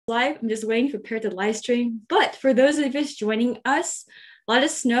live. I'm just waiting to prepare the live stream. But for those of us joining us, let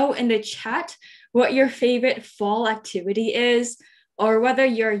us know in the chat what your favorite fall activity is, or whether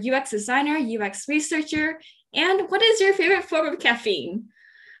you're a UX designer, UX researcher, and what is your favorite form of caffeine?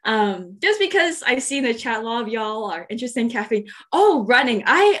 Just because I see in the chat a lot of y'all are interested in caffeine. Oh, running.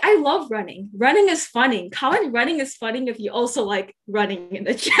 I love running. Running is funny. Comment running is funny if you also like running in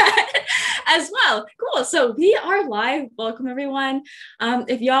the chat as well. Cool. So we are live. Welcome, everyone.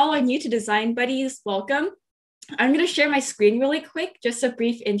 If y'all are new to Design Buddies, welcome. I'm going to share my screen really quick, just a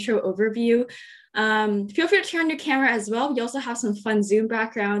brief intro overview. Feel free to turn on your camera as well. We also have some fun Zoom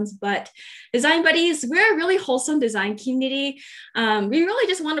backgrounds, but Design Buddies, we're a really wholesome design community. We really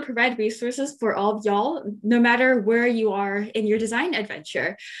just want to provide resources for all of y'all, no matter where you are in your design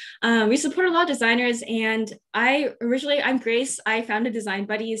adventure. We support a lot of designers, and I'm Grace. I founded Design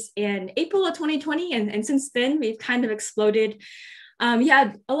Buddies in April of 2020, and since then we've kind of exploded. We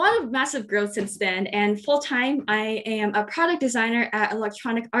had a lot of massive growth since then, and full-time, I am a product designer at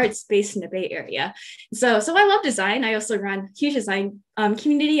Electronic Arts based in the Bay Area. So I love design. I also run a huge design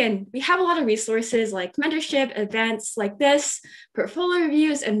community, and we have a lot of resources like mentorship, events like this, portfolio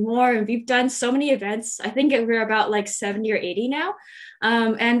reviews, and more. And we've done so many events. I think we're about like 70 or 80 now.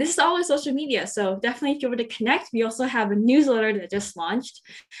 And this is all on social media. So definitely if you want to connect, we also have a newsletter that just launched.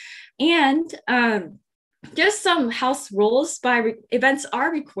 And just some house rules. Events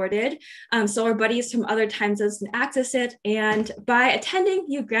are recorded, so our buddies from other time zones can access it. And by attending,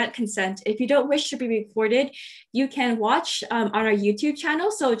 you grant consent. If you don't wish to be recorded, you can watch on our YouTube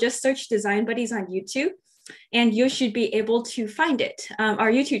channel. So just search Design Buddies on YouTube, and you should be able to find it,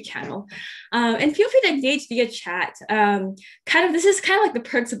 our YouTube channel. And feel free to engage via chat. This is kind of like the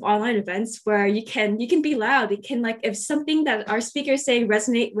perks of online events, where you can be loud. You can, like, if something that our speakers say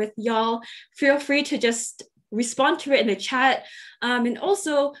resonate with y'all, feel free to just respond to it in the chat. And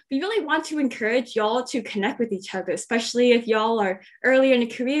also, we really want to encourage y'all to connect with each other, especially if y'all are earlier in a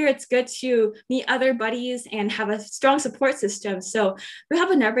career. It's good to meet other buddies and have a strong support system. So we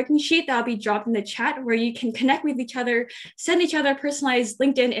have a networking sheet that'll be dropped in the chat where you can connect with each other, send each other a personalized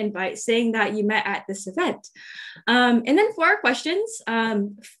LinkedIn invite saying that you met at this event. And then for our questions,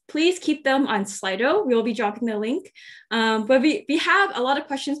 please keep them on Slido. We will be dropping the link. But we have a lot of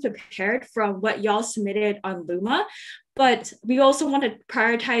questions prepared from what y'all submitted on Luma. But we also want to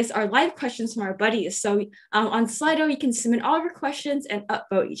prioritize our live questions from our buddies. So on Slido, you can submit all of your questions and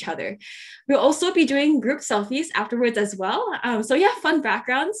upvote each other. We'll also be doing group selfies afterwards as well. So yeah, fun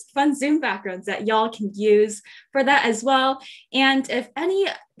backgrounds, fun Zoom backgrounds that y'all can use for that as well. And if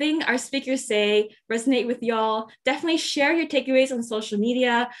anything our speakers say resonate with y'all, definitely share your takeaways on social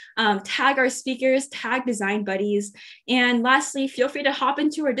media, tag our speakers, tag Design Buddies. And lastly, feel free to hop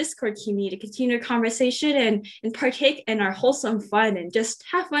into our Discord community to continue our conversation and partake in our wholesome fun and just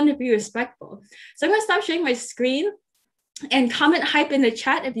have fun and be respectful. So I'm gonna stop sharing my screen and comment hype in the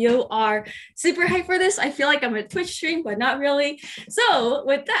chat if you are super hyped for this. I feel like I'm a Twitch stream, but not really. So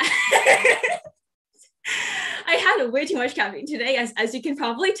with that, I had way too much caffeine today, as you can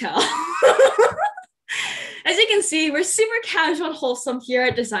probably tell. As you can see, we're super casual and wholesome here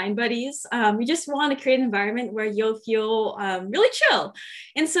at Design Buddies. We just want to create an environment where you'll feel really chill.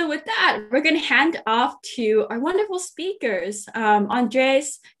 And so with that, we're going to hand off to our wonderful speakers,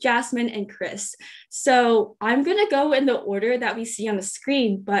 Andres, Jasmine, and Chris. So I'm going to go in the order that we see on the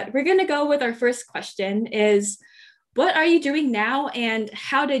screen, but we're going to go with our first question is, what are you doing now, and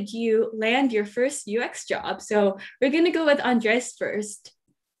how did you land your first UX job? So we're going to go with Andres first.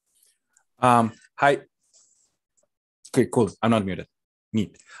 Hi. Okay, cool. I'm not muted.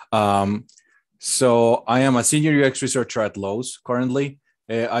 Neat. So I am a senior UX researcher at Lowe currently.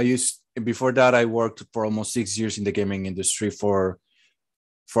 Before that, I worked for almost 6 years in the gaming industry for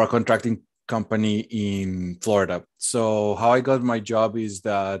a contracting company in Florida. So how I got my job is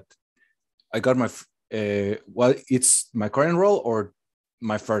that I got my it's my current role or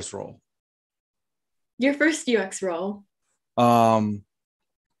my first role? Your first UX role.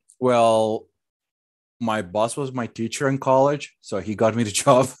 Well, my boss was my teacher in college, so he got me the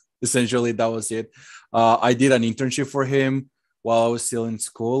job. Essentially, that was it. I did an internship for him while I was still in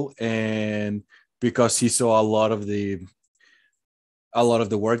school, and because he saw a lot of the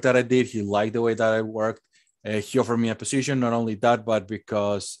work that I did, he liked the way that I worked. He offered me a position. Not only that, but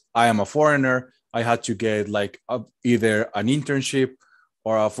because I am a foreigner, I had to get either an internship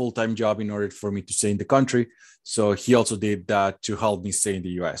or a full-time job in order for me to stay in the country. So he also did that to help me stay in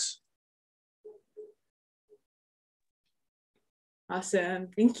the US. Awesome.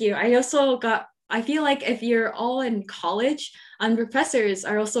 Thank you. I feel like if you're all in college, professors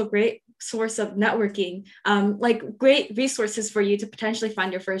are also great source of networking, like great resources for you to potentially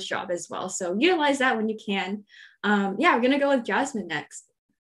find your first job as well. So utilize that when you can. Yeah, we're gonna go with Jasmine next.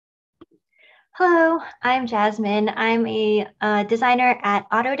 Hello, I'm Jasmine. I'm a designer at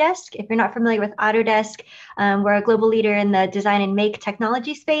Autodesk. If you're not familiar with Autodesk, we're a global leader in the design and make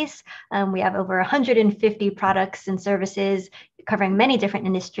technology space. We have over 150 products and services covering many different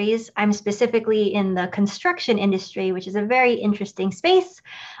industries. I'm specifically in the construction industry, which is a very interesting space.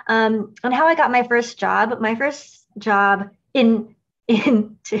 And how I got my first job in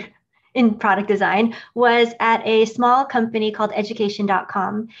product design was at a small company called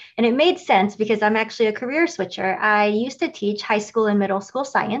education.com. And it made sense because I'm actually a career switcher. I used to teach high school and middle school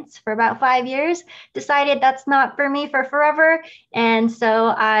science for about 5 years, decided that's not for me for forever. And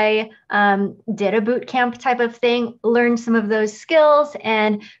so I did a boot camp type of thing, learned some of those skills,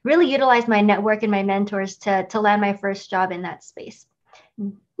 and really utilized my network and my mentors to land my first job in that space.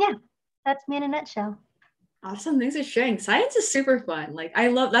 Yeah, that's me in a nutshell. Awesome. Thanks for sharing. Science is super fun. Like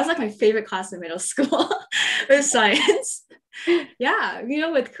that's like my favorite class in middle school with science. Yeah,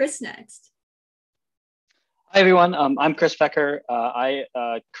 with Chris next. Hi, everyone. I'm Chris Becker. I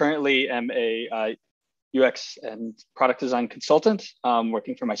currently am a UX and product design consultant,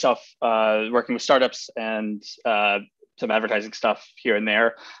 working for myself, working with startups and some advertising stuff here and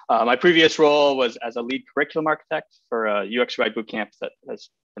there. My previous role was as a lead curriculum architect for a UX UI bootcamp that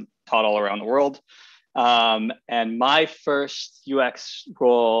has been taught all around the world. And my first UX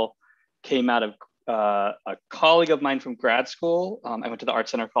role came out of a colleague of mine from grad school. I went to the Art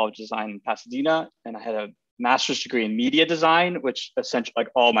Center College of Design in Pasadena, and I had a master's degree in media design, which essentially like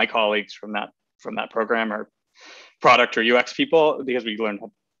all my colleagues from that program are product or UX people, because we learned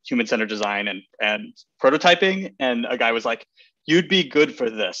human-centered design and prototyping. And a guy was like, "You'd be good for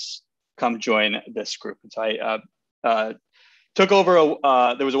this. Come join this group." And so I took over.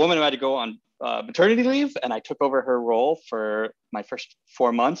 There was a woman who had to go on maternity leave, and I took over her role for my first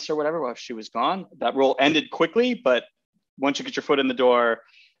 4 months or whatever while she was gone. That role ended quickly, but once you get your foot in the door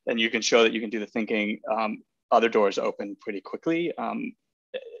and you can show that you can do the thinking, other doors open pretty quickly.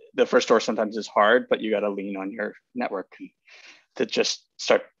 The first door sometimes is hard, but you got to lean on your network to just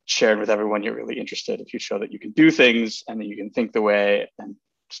start sharing with everyone you're really interested. If you show that you can do things and that you can think the way, and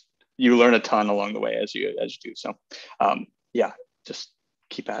you learn a ton along the way as you do. So yeah, just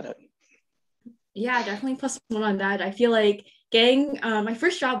keep at it. Yeah, definitely +1 on that. I feel like getting my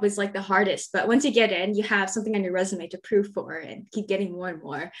first job was like the hardest, but once you get in, you have something on your resume to prove for and keep getting more and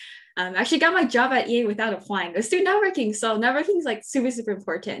more. I actually got my job at EA without applying. Let's do networking. So networking is like super, super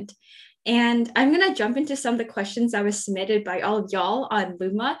important. And I'm going to jump into some of the questions that was submitted by all of y'all on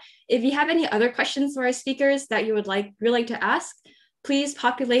Luma. If you have any other questions for our speakers that you would really like to ask, please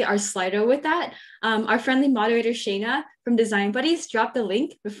populate our Slido with that. Our friendly moderator, Shayna from Design Buddies, dropped the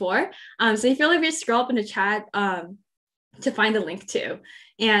link before. So you feel like we scroll up in the chat to find the link too.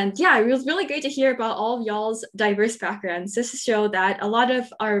 And yeah, it was really great to hear about all of y'all's diverse backgrounds. This show that a lot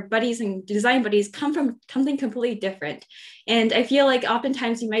of our buddies and design buddies come from something completely different. And I feel like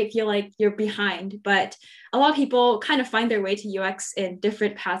oftentimes you might feel like you're behind, but a lot of people kind of find their way to UX in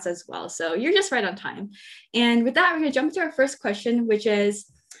different paths as well. So you're just right on time. And with that, we're gonna jump to our first question, which is,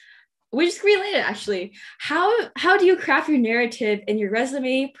 we just related actually. How do you craft your narrative in your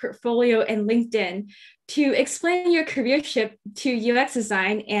resume, portfolio, and LinkedIn to explain your career shift to UX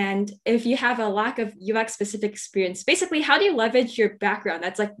design? And if you have a lack of UX specific experience, basically, how do you leverage your background,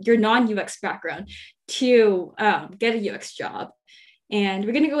 that's like your non-UX background, to get a UX job? And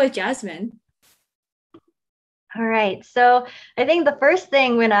we're gonna go with Jasmine. All right. So I think the first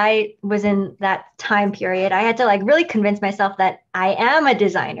thing when I was in that time period, I had to like really convince myself that I am a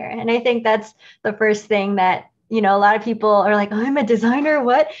designer. And I think that's the first thing that, a lot of people are like, I'm a designer,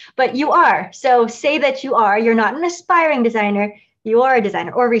 what? But you are. So say that you are. You're not an aspiring designer. You are a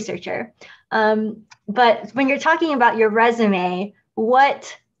designer or researcher. But when you're talking about your resume,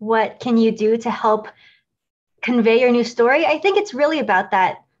 what can you do to help convey your new story? I think it's really about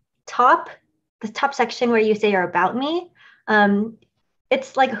the top section where you say you're about me.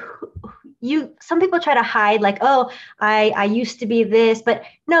 It's like some people try to hide like, oh, I used to be this, but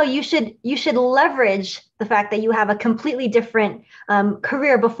no, you should leverage the fact that you have a completely different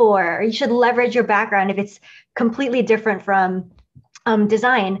career before, or you should leverage your background if it's completely different from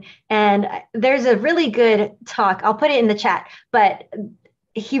design. And there's a really good talk, I'll put it in the chat, but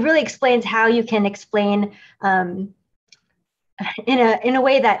he really explains how you can explain in a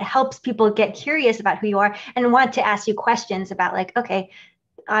way that helps people get curious about who you are and want to ask you questions about like, okay,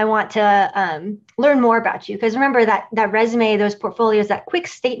 I want to learn more about you. Because remember that resume, those portfolios, that quick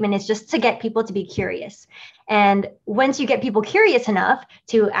statement is just to get people to be curious. And once you get people curious enough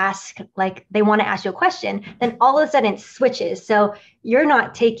to ask, like they want to ask you a question, then all of a sudden it switches. So you're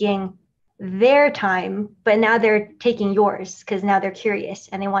not taking their time, but now they're taking yours because now they're curious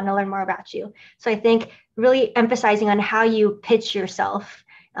and they want to learn more about you. So I think really emphasizing on how you pitch yourself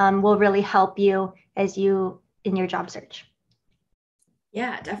will really help you as you in your job search.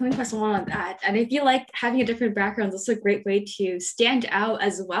 Yeah, definitely press one on that. And I feel like having a different background is also a great way to stand out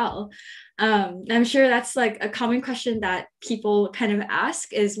as well. I'm sure that's like a common question that people kind of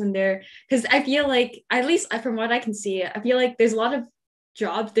ask is when they're, because I feel like, at least from what I can see, I feel like there's a lot of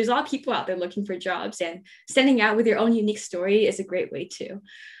jobs, there's a lot of people out there looking for jobs, and standing out with your own unique story is a great way too.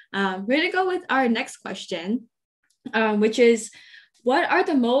 We're going to go with our next question, which is, what are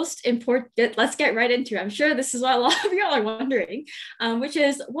the most important, let's get right into it. I'm sure this is what a lot of y'all are wondering, which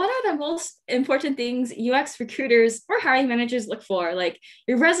is, what are the most important things UX recruiters or hiring managers look for? Like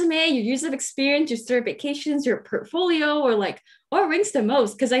your resume, your years of experience, your certifications, your portfolio, or like what rings the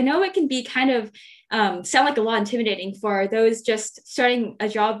most? Because I know it can be kind of sound like a lot intimidating for those just starting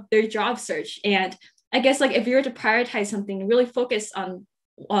their job search. And I guess like if you were to prioritize something, really focus on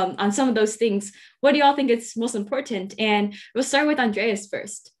some of those things, what do y'all think is most important? And we'll start with Andreas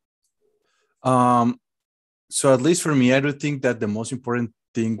first. So at least for me, I do think that the most important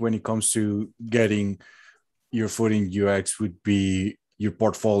thing when it comes to getting your foot in UX would be your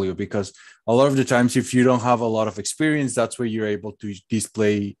portfolio, because a lot of the times, if you don't have a lot of experience, that's where you're able to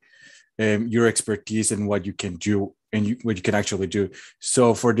display your expertise and what you can do and what you can actually do.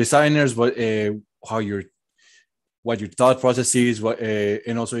 So for designers, what your thought process is,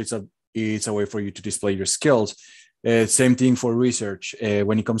 and also it's a way for you to display your skills. Same thing for research.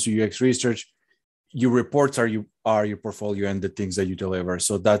 When it comes to UX research, your reports are your portfolio and the things that you deliver.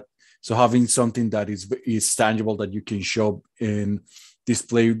 So having something that is tangible that you can show and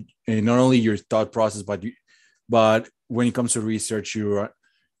display not only your thought process, but when it comes to research,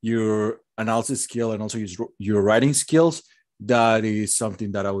 your analysis skill and also your writing skills, that is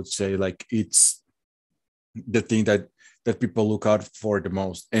something that I would say like it's the thing that people look out for the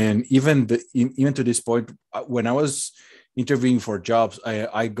most. And even to this point, when I was interviewing for jobs,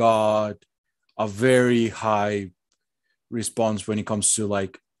 I got a very high response when it comes to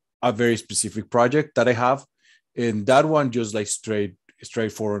like a very specific project that I have, and that one just like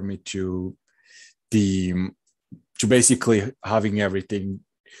straightforward me to basically having everything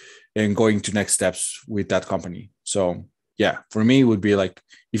and going to next steps with that company. So yeah, for me, it would be like,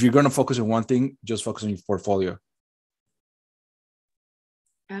 if you're going to focus on one thing, just focus on your portfolio.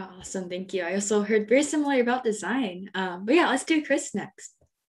 Oh, awesome. Thank you. I also heard very similar about design. But yeah, let's do Chris next.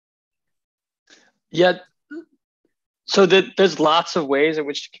 Yeah. So there's lots of ways in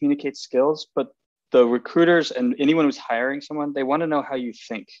which to communicate skills, but the recruiters and anyone who's hiring someone, they want to know how you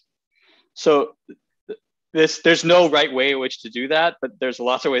think. So there's no right way in which to do that, but there's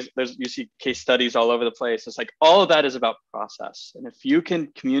lots of ways. You see case studies all over the place. It's like all of that is about process. And if you can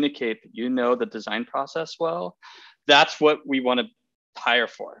communicate that you know the design process well, that's what we want to hire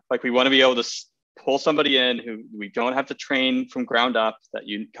for. Like we want to be able to pull somebody in who we don't have to train from ground up, that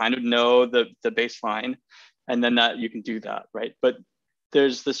you kind of know the baseline, and then that you can do that, right? But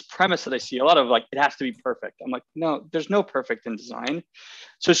there's this premise that I see a lot of, like, it has to be perfect. I'm like, no, there's no perfect in design.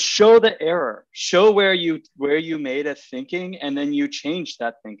 So show the error, show where you made a thinking, and then you change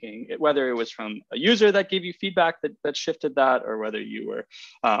that thinking, whether it was from a user that gave you feedback that shifted that, or whether you were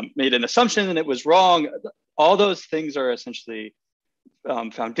made an assumption and it was wrong. All those things are essentially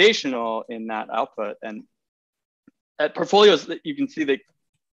foundational in that output. And at portfolios, you can see that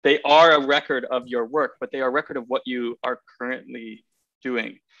they are a record of your work, but they are a record of what you are currently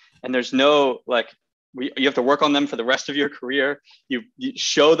doing. And there's no like, you have to work on them for the rest of your career. You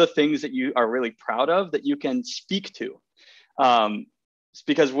show the things that you are really proud of that you can speak to. It's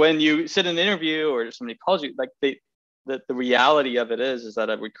because when you sit in an interview or somebody calls you, like the reality of it is that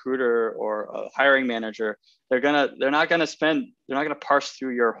a recruiter or a hiring manager, they're not gonna parse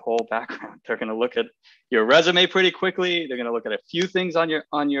through your whole background. They're gonna look at your resume pretty quickly. They're gonna look at a few things on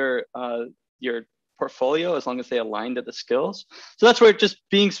your portfolio, as long as they align to the skills. So that's where just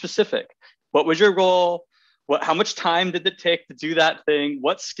being specific. What was your role? How much time did it take to do that thing?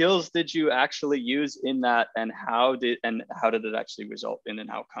 What skills did you actually use in that, and how did it actually result in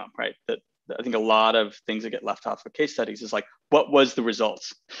an outcome, right? That I think a lot of things that get left off of case studies is like, what was the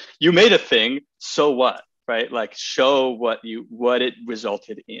results? You made a thing, so what, right? Like show what it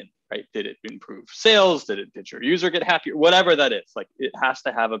resulted in, right? Did it improve sales? Did your user get happier? Whatever that is, like it has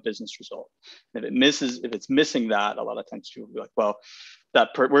to have a business result. And if it's missing that, a lot of times people will be like, well,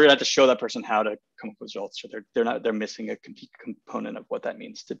 we're gonna have to show that person how to come up with results, or they're missing a component of what that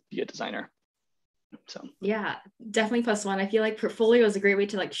means to be a designer. So yeah, definitely +1. I feel like portfolio is a great way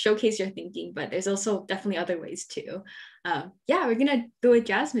to like showcase your thinking, but there's also definitely other ways too. Yeah, we're gonna go with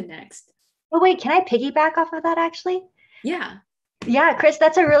Jasmine next. Oh wait, can I piggyback off of that actually? Yeah. Yeah, Chris,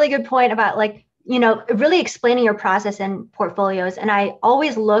 that's a really good point about like, really explaining your process in portfolios. And I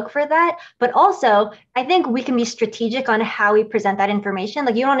always look for that. But also, I think we can be strategic on how we present that information.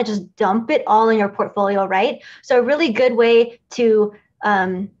 Like, you don't want to just dump it all in your portfolio, right? So a really good way to,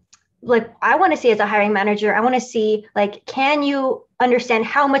 like, I want to see as a hiring manager, I want to see, like, can you understand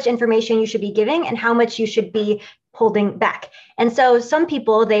how much information you should be giving and how much you should be holding back? And so some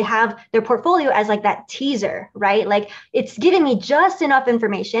people, they have their portfolio as like that teaser, right? Like, it's giving me just enough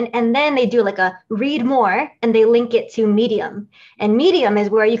information, and then they do like a read more and they link it to Medium. And Medium is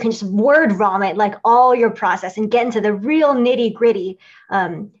where you can just word vomit like all your process and get into the real nitty gritty.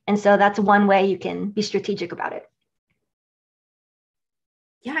 And so that's one way you can be strategic about it.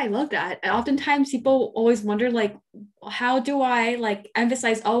 Yeah, I love that. And oftentimes people always wonder, like, how do I like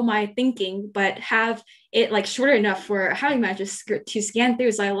emphasize all my thinking, but have it like short enough for hiring managers to scan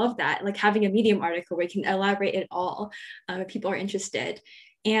through? So I love that, like having a Medium article where you can elaborate it all if people are interested.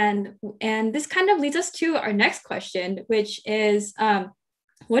 And this kind of leads us to our next question, which is,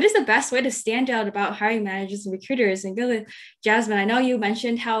 what is the best way to stand out about hiring managers and recruiters? And go with Jasmine. I know you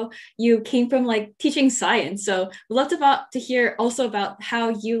mentioned how you came from like teaching science. So we'd love to hear also about how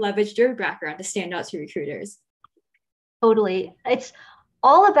you leveraged your background to stand out to recruiters. Totally. It's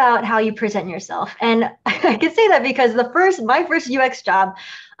all about how you present yourself. And I can say that because my first UX job,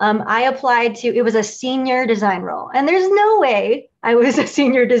 I applied to, it was a senior design role. And there's no way I was a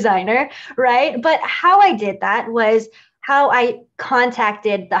senior designer, right? But how I did that was how I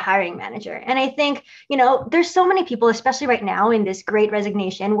contacted the hiring manager. And I think, there's so many people, especially right now in this great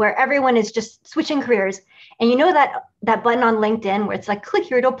resignation, where everyone is just switching careers. And that button on LinkedIn where it's like, click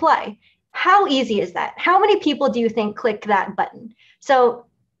here to apply. How easy is that? How many people do you think click that button? So,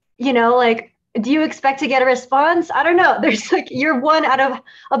 like, do you expect to get a response? I don't know. There's like, you're one out of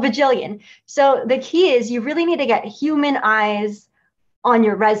a bajillion. So the key is you really need to get human eyes on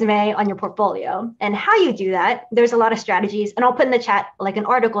your resume, on your portfolio. And how you do that, there's a lot of strategies. And I'll put in the chat like an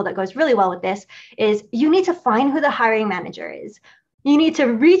article that goes really well with this, is you need to find who the hiring manager is. You need to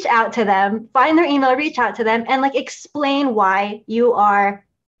reach out to them, find their email, reach out to them, and like explain why you're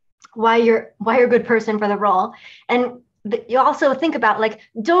a good person for the role. And you also think about, like,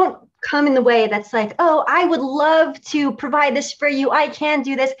 don't come in the way that's like, oh, I would love to provide this for you, I can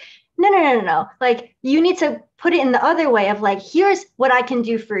do this. No. Like, you need to put it in the other way of like, here's what I can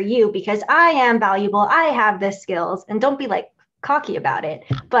do for you because I am valuable, I have the skills. And don't be like cocky about it,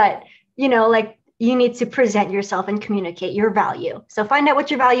 but like, you need to present yourself and communicate your value. So find out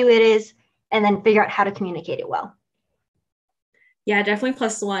what your value it is and then figure out how to communicate it well. Yeah, definitely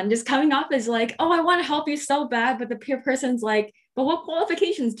 +1. Just coming off as like, oh, I want to help you so bad, but the peer person's like, but what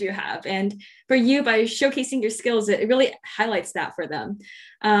qualifications do you have? And for you, by showcasing your skills, it really highlights that for them.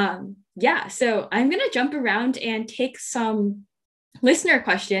 Yeah, so I'm going to jump around and take some listener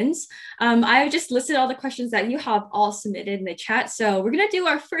questions. I've just listed all the questions that you have all submitted in the chat. So we're going to do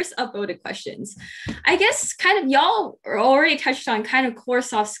our first upvoted questions. I guess kind of y'all already touched on kind of core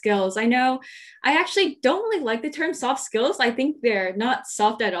soft skills. I know I actually don't really like the term soft skills. I think they're not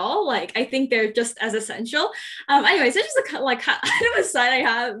soft at all. Like, I think they're just as essential. Anyways, it's just a like kind of a side I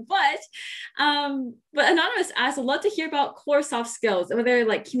have. But Anonymous asked, I'd love to hear about core soft skills, whether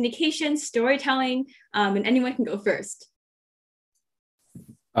like communication, storytelling, and anyone can go first.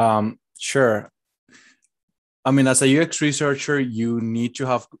 Sure. I mean, as a UX researcher, you need to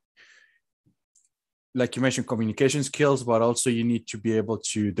have, like you mentioned, communication skills, but also you need to be able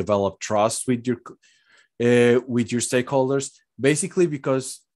to develop trust with your stakeholders. Basically,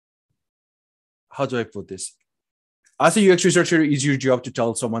 because how do I put this? As a UX researcher, it's your job to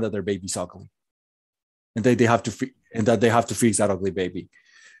tell someone that their baby's ugly, and that they have to fix that ugly baby.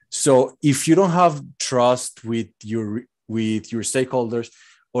 So if you don't have trust with your stakeholders,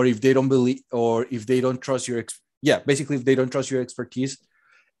 or if they don't believe, or if they don't trust basically if they don't trust your expertise,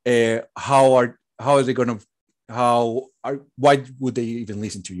 why would they even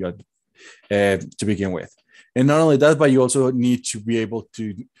listen to you to begin with? And not only that, but you also need to be able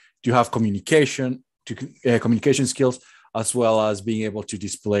to have communication skills, as well as being able to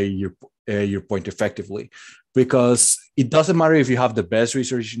display your point effectively. Because it doesn't matter if you have the best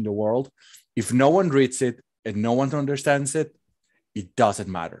research in the world, if no one reads it and no one understands it, it doesn't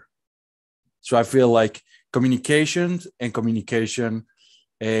matter. So I feel like communication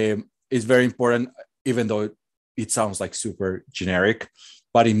is very important, even though it sounds like super generic,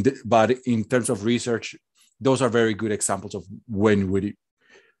 but in terms of research, those are very good examples of when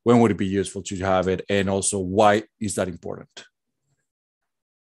would it be useful to have it, and also why is that important.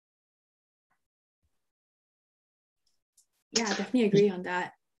 Yeah, I definitely agree on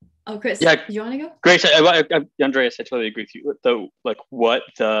that. Oh, Chris, yeah, do you want to go? Great. Andreas, I totally agree with you.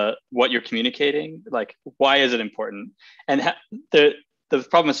 What you're communicating, like, why is it important? And the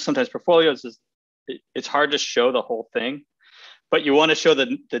problem is sometimes portfolios is it's hard to show the whole thing, but you want to show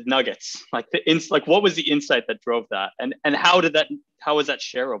the nuggets, like what was the insight that drove that, and how is that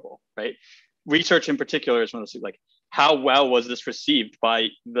shareable, right? Research in particular is one of those things, like, how well was this received by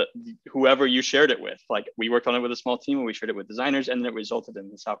whoever you shared it with? Like, we worked on it with a small team and we shared it with designers, and it resulted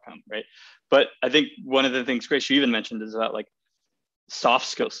in this outcome, right? But I think one of the things, Grace, you even mentioned is about like soft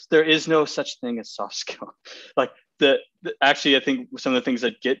skills. There is no such thing as soft skill. Like actually, I think some of the things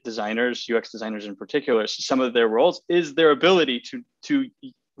that get designers, UX designers in particular, some of their roles is their ability to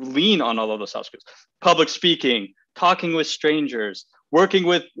lean on all of those soft skills. Public speaking, talking with strangers, working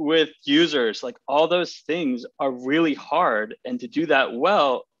with users, like all those things are really hard. And to do that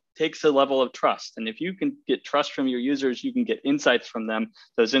well takes a level of trust. And if you can get trust from your users, you can get insights from them.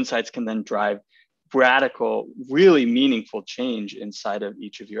 Those insights can then drive radical, really meaningful change inside of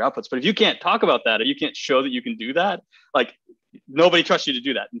each of your outputs. But if you can't talk about that, or you can't show that you can do that, like, nobody trusts you to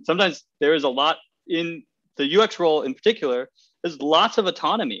do that. And sometimes there is a lot in the UX role in particular, there's lots of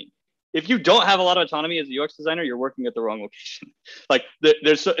autonomy. If you don't have a lot of autonomy as a UX designer, you're working at the wrong location. Like,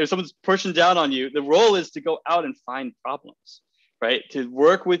 if someone's pushing down on you, the role is to go out and find problems, right? To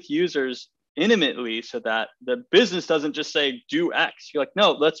work with users intimately so that the business doesn't just say, do X. You're like,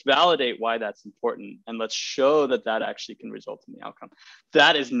 no, let's validate why that's important. And let's show that that actually can result in the outcome.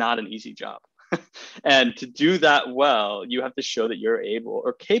 That is not an easy job. And to do that well, you have to show that you're able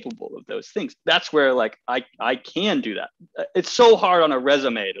or capable of those things. That's where, like, I can do that. It's so hard on a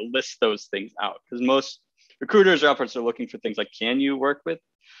resume to list those things out, because most recruiters or efforts are looking for things like, can you work with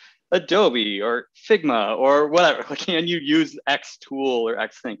Adobe or Figma or whatever? Like, can you use X tool or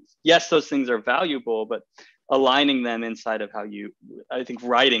X thing? Yes, those things are valuable, but aligning them inside of I think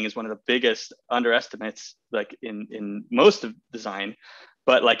writing is one of the biggest underestimates, like in most of design.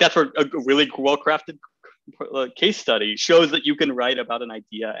 But like, that's where a really well-crafted case study shows that you can write about an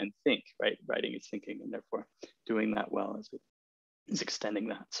idea and think, right? Writing is thinking, and therefore doing that well is extending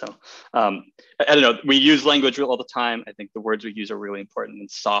that. So I don't know, we use language all the time. I think the words we use are really important, and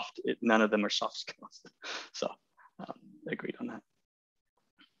none of them are soft skills. So agreed on that.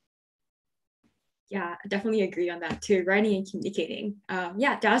 Yeah, I definitely agree on that too, writing and communicating.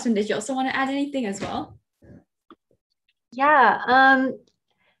 Yeah, Jasmine, did you also want to add anything as well? Yeah,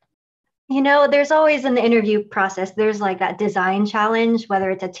 there's always in the interview process, there's like that design challenge,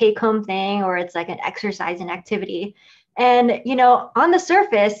 whether it's a take-home thing or it's like an exercise and activity. And, on the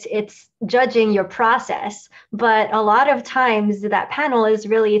surface, it's judging your process. But a lot of times that panel is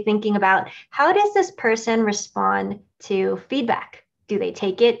really thinking about, how does this person respond to feedback? Do they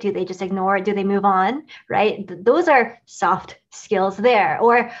take it? Do they just ignore it? Do they move on? Right? Those are soft skills there.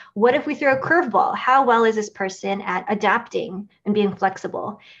 Or what if we throw a curveball? How well is this person at adapting and being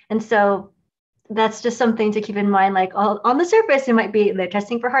flexible? And so that's just something to keep in mind. Like, on the surface, it might be they're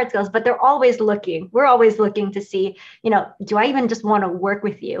testing for hard skills, but they're always looking. We're always looking to see, do I even just want to work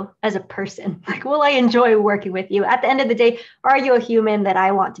with you as a person? Like, will I enjoy working with you? At the end of the day, are you a human that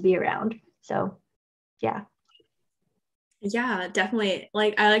I want to be around? So, yeah. Yeah, definitely.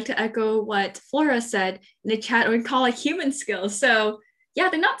 Like, I like to echo what Flora said in the chat, we call it human skills. So yeah,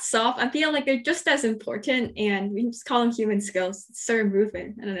 they're not soft. I feel like they're just as important, and we just call them human skills. It's sort of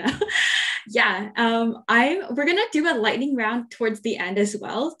movement. I don't know. Yeah, we're gonna do a lightning round towards the end as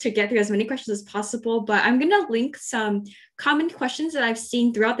well to get through as many questions as possible. But I'm gonna link some common questions that I've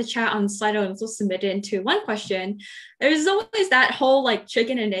seen throughout the chat on Slido and also submitted into one question. There's always that whole like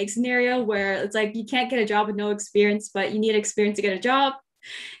chicken and egg scenario where it's like you can't get a job with no experience, but you need experience to get a job.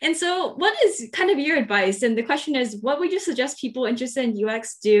 And so what is kind of your advice? And the question is, what would you suggest people interested in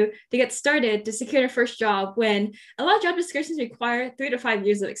UX do to get started to secure their first job when a lot of job descriptions require 3 to 5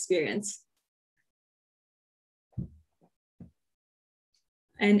 years of experience?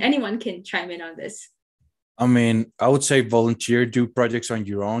 And anyone can chime in on this. I mean, I would say volunteer, do projects on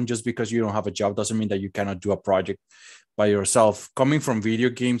your own. Just because you don't have a job doesn't mean that you cannot do a project by yourself. Coming from video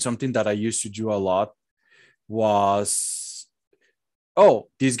games, something that I used to do a lot was, oh,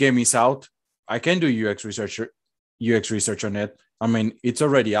 this game is out. I can do UX research on it. I mean, it's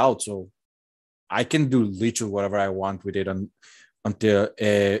already out, so I can do literally whatever I want with it until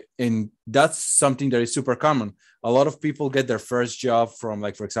and that's something that is super common. A lot of people get their first job from,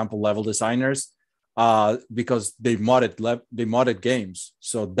 like, for example, level designers. because they modded games.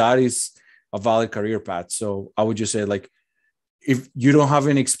 So that is a valid career path. So I would just say, like, if you don't have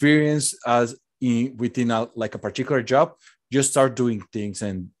any experience within a particular job, just start doing things,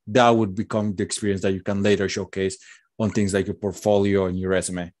 and that would become the experience that you can later showcase on things like your portfolio and your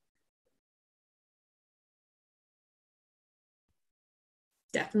resume.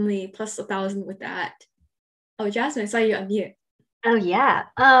 Definitely plus 1,000 with that. Oh, Jasmine, I saw you unmute. Oh yeah.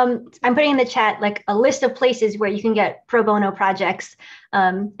 I'm putting in the chat like a list of places where you can get pro bono projects.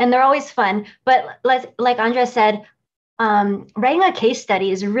 And they're always fun. But like Andres said, writing a case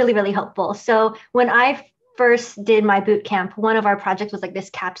study is really, really helpful. So when I first did my boot camp, one of our projects was like this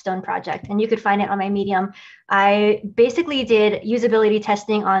capstone project, and you could find it on my Medium. I basically did usability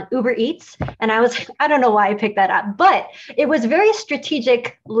testing on Uber Eats, and I was, I don't know why I picked that up, but it was very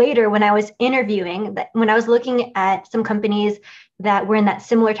strategic later when I was interviewing, when I was looking at some companies that were in that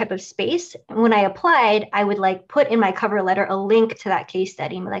similar type of space. When I applied, I would like put in my cover letter a link to that case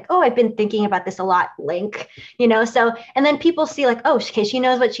study and be like, oh, I've been thinking about this a lot, link, so, and then people see like, oh, okay, she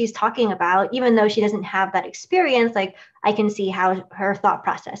knows what she's talking about, even though she doesn't have that experience, like I can see how her thought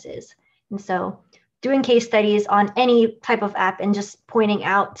process is. And so doing case studies on any type of app and just pointing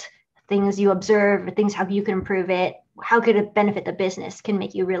out things you observe, things, how you can improve it, how could it benefit the business, can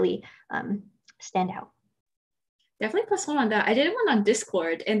make you really stand out. Definitely plus one on that. I did one on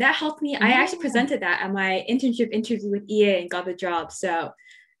Discord, and that helped me. I actually presented that at my internship interview with EA and got the job. So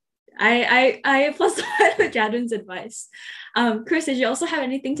I plus one with Jasmine's advice. Chris, did you also have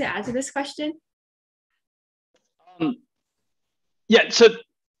anything to add to this question? Yeah. So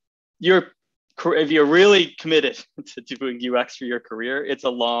if you're really committed to doing UX for your career, it's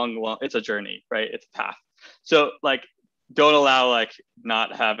it's a journey, right? It's a path. So like, don't allow like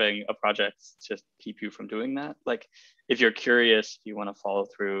not having a project to keep you from doing that. Like if you're curious, you want to follow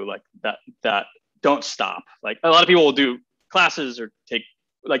through like that, don't stop. Like a lot of people will do classes or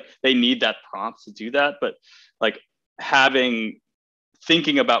like they need that prompt to do that. But like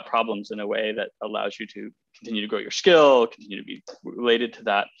thinking about problems in a way that allows you to continue to grow your skill, continue to be related to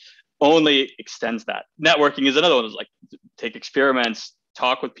that, only extends that. Networking is another one. Is like take experiments,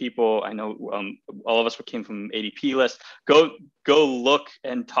 talk with people. I know all of us came from ADP list. Go look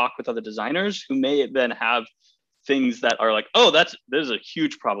and talk with other designers who may then have things that are like, oh, there's a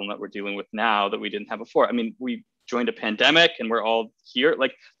huge problem that we're dealing with now that we didn't have before. I mean, we joined a pandemic and we're all here.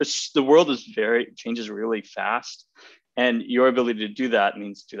 Like the world changes really fast. And your ability to do that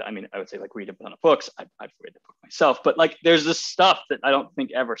means do that. I mean, I would say like read a ton of books. I've read the book myself, but like there's this stuff that I don't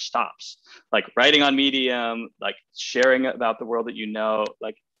think ever stops. Like writing on Medium, like sharing about the world that you know,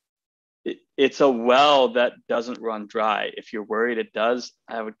 like it's a well that doesn't run dry. If you're worried it does,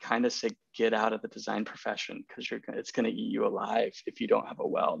 I would kind of say get out of the design profession because it's going to eat you alive if you don't have a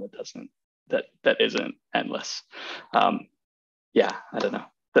well that isn't endless. Yeah, I don't know.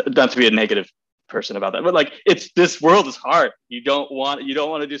 Not to be a negative person about that, but like this world is hard. You don't want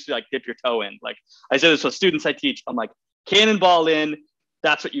to just like dip your toe in. Like I say this with students I teach, I'm like, cannonball in,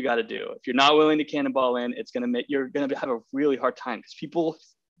 that's what you got to do. If you're not willing to cannonball in, you're gonna have a really hard time because people,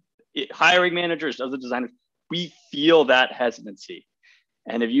 hiring managers, other designers, we feel that hesitancy.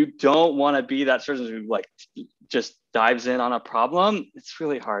 And if you don't want to be that person who like just dives in on a problem, it's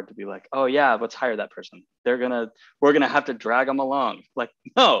really hard to be like, oh yeah, let's hire that person. We're gonna have to drag them along. Like,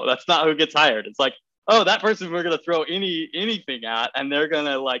 no, that's not who gets hired. It's like, oh, that person we're gonna throw anything at, and they're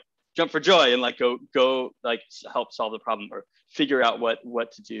gonna like jump for joy and like go like help solve the problem or figure out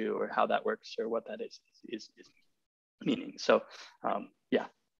what to do or how that works or what that is meaning. So yeah.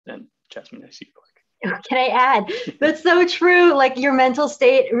 And Jasmine, I see you. Can I add? That's so true. Like your mental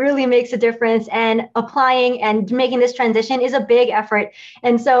state really makes a difference, and applying and making this transition is a big effort.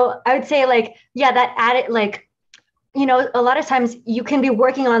 And so I would say like, yeah, that added like, a lot of times you can be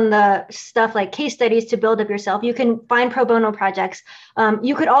working on the stuff like case studies to build up yourself. You can find pro bono projects.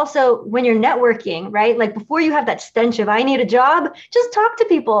 You could also, when you're networking, right? Like before you have that stench of I need a job, just talk to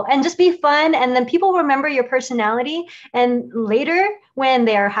people and just be fun. And then people remember your personality. And later when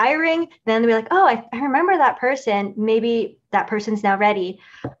they're hiring, then they'll be like, oh, I remember that person. Maybe that person's now ready.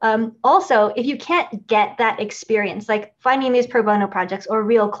 Also, if you can't get that experience, like finding these pro bono projects or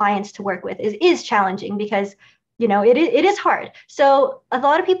real clients to work with is challenging because it is hard. So a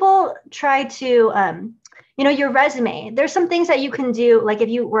lot of people try to, your resume, there's some things that you can do. Like if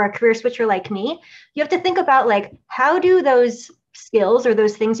you were a career switcher like me, you have to think about like, how do those skills or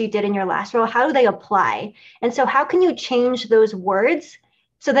those things you did in your last role, how do they apply? And so how can you change those words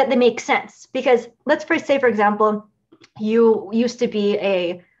so that they make sense? Because let's first say, for example, you used to be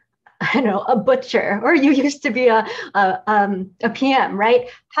a I don't know, a butcher, or you used to be a PM, right?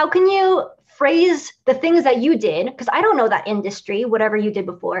 How can you phrase the things that you did? Because I don't know that industry, whatever you did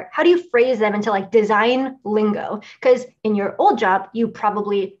before. How do you phrase them into like design lingo? Because in your old job, you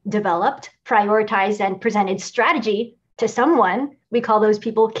probably developed, prioritized, and presented strategy to someone. We call those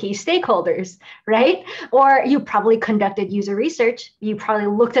people key stakeholders, right? Or you probably conducted user research. You probably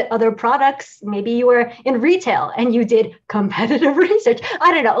looked at other products. Maybe you were in retail and you did competitive research.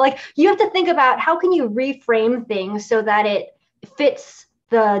 I don't know. Like, you have to think about how can you reframe things so that it fits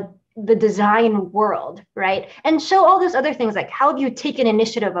the design world, right? And show all those other things, like how have you taken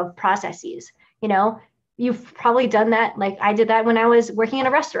initiative of processes? You know, you've probably done that. Like I did that when I was working in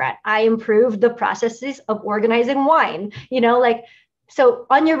a restaurant. I improved the processes of organizing wine, you know, like, so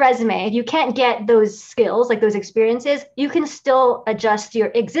on your resume, if you can't get those skills, like those experiences, you can still adjust your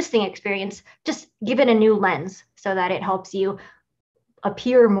existing experience, just give it a new lens so that it helps you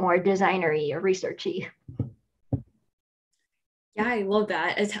appear more designery or researchy. Yeah, I love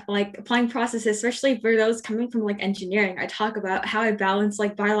that. It's like applying processes, especially for those coming from like engineering. I talk about how I balance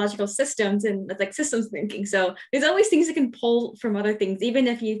like biological systems and like systems thinking. So there's always things you can pull from other things, even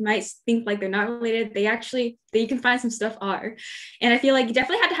if you might think like they're not related. You can find some stuff are. And I feel like you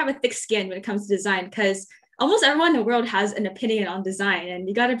definitely have to have a thick skin when it comes to design, because almost everyone in the world has an opinion on design, and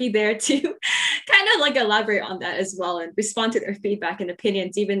you got to be there to kind of like elaborate on that as well and respond to their feedback and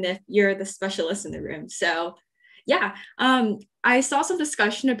opinions, even if you're the specialist in the room. So yeah, I saw some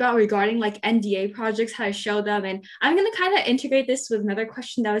discussion about regarding like NDA projects, how to show them, and I'm going to kind of integrate this with another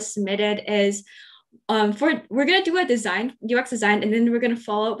question that was submitted. Is we're going to do a design, UX design, and then we're going to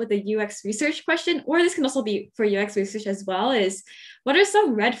follow up with a UX research question, or this can also be for UX research as well. Is what are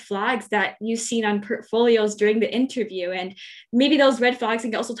some red flags that you've seen on portfolios during the interview? And maybe those red flags,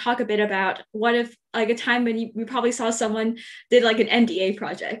 and also talk a bit about what if like a time when you probably saw someone did like an NDA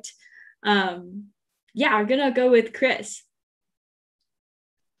project. Yeah, I'm gonna go with Chris.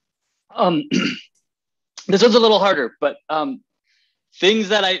 This one's a little harder, but things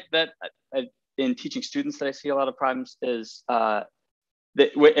that I in teaching students that I see a lot of problems is that,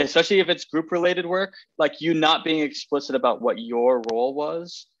 especially if it's group related work, like you not being explicit about what your role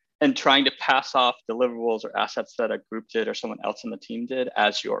was and trying to pass off deliverables or assets that a group did or someone else on the team did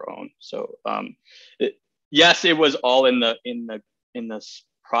as your own. So yes, it was all in this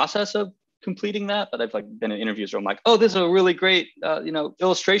process of completing that, but I've like been in interviews where I'm like, oh, this is a really great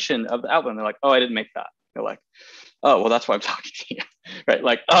illustration of the outline. They're like, oh, I didn't make that. They're like, oh, well, that's why I'm talking to you, right?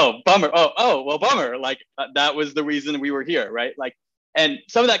 Like, oh, bummer. Oh, well, bummer. Like that was the reason we were here, right? Like, and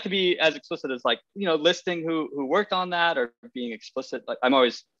some of that could be as explicit as like, listing who worked on that, or being explicit. Like I'm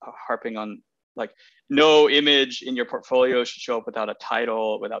always harping on like no image in your portfolio should show up without a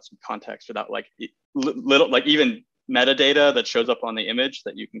title, without some context, without like little, like even metadata that shows up on the image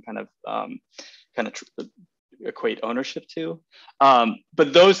that you can kind of equate ownership to.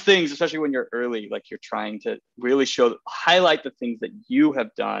 But those things, especially when you're early, like you're trying to really highlight the things that you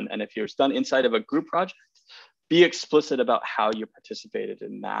have done. And if you're done inside of a group project, be explicit about how you participated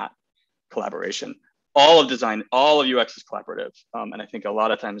in that collaboration. All of design, all of UX is collaborative. And I think a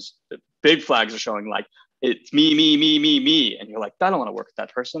lot of times big flags are showing like, it's me. And you're like, I don't want to work with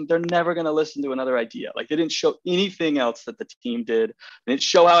that person. They're never going to listen to another idea. Like they didn't show anything else that the team did. They didn't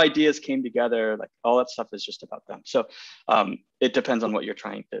show how ideas came together. Like all that stuff is just about them. So it depends on what you're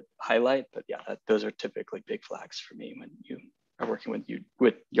trying to highlight. But yeah, those are typically big flags for me when you are working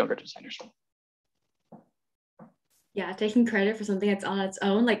with younger designers. Yeah, taking credit for something that's on its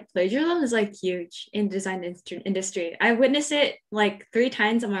own, like plagiarism, is like huge in the design industry. I witnessed it like 3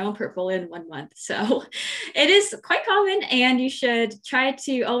 times on my own portfolio in 1 month. So it is quite common, and you should try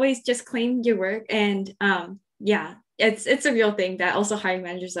to always just claim your work. And yeah, it's a real thing that also hiring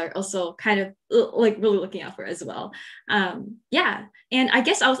managers are also kind of like really looking out for as well. Yeah, and I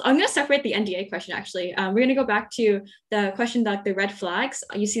guess I'm going to separate the NDA question actually. We're going to go back to the question about the red flags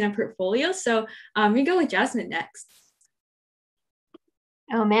you see on portfolios. So we're going to go with Jasmine next.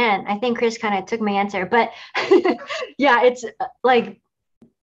 Oh man, I think Chris kind of took my answer, but yeah, it's like,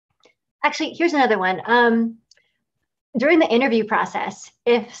 actually, here's another one. During the interview process,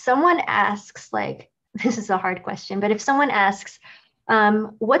 if someone asks, like, this is a hard question, but if someone asks,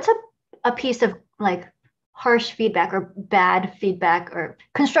 what's a piece of like harsh feedback or bad feedback or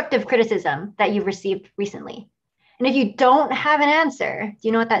constructive criticism that you've received recently? And if you don't have an answer, do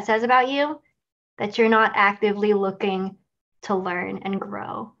you know what that says about you? That you're not actively looking to learn and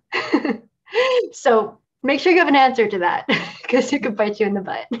grow. So make sure you have an answer to that, because it could bite you in the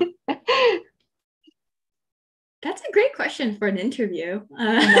butt. That's a great question for an interview.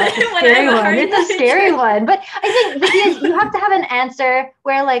 That's a scary one. It's a scary one. But I think the key is you have to have an answer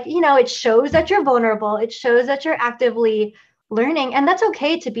where, like, it shows that you're vulnerable. It shows that you're actively learning. And that's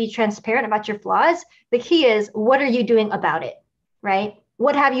okay to be transparent about your flaws. The key is, what are you doing about it, right?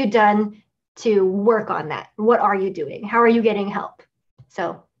 What have you done to work on that? What are you doing? How are you getting help?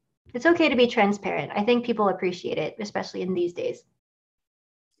 So it's okay to be transparent. I think people appreciate it, especially in these days.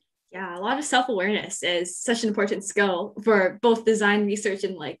 Yeah, a lot of self-awareness is such an important skill for both design research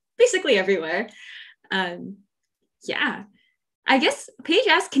and like basically everywhere. Yeah, I guess Paige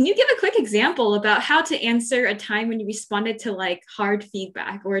asked, can you give a quick example about how to answer a time when you responded to like hard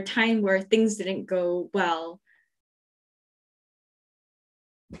feedback or a time where things didn't go well?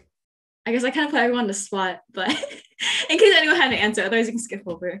 I guess I kind of put everyone on the spot, but in case anyone had an answer, otherwise you can skip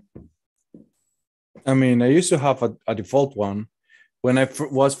over. I mean, I used to have a default one. When I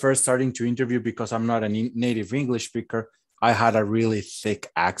was first starting to interview, because I'm not a native English speaker, I had a really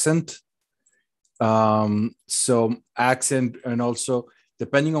thick accent. So accent, and also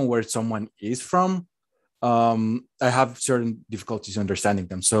depending on where someone is from, I have certain difficulties understanding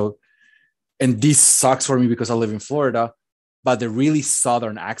them. So, and this sucks for me because I live in Florida, but the really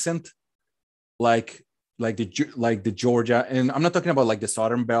Southern accent, like the Georgia, and I'm not talking about like the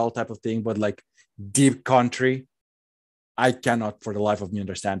Southern Belle type of thing, but like deep country, I cannot for the life of me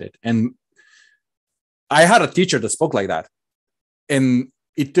understand it. And I had a teacher that spoke like that, and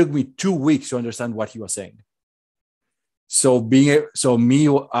it took me 2 weeks to understand what he was saying. So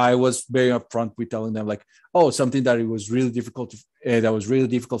I was very upfront with telling them like, oh, something that it was really difficult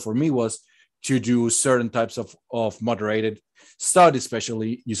for me was to do certain types of moderated studies,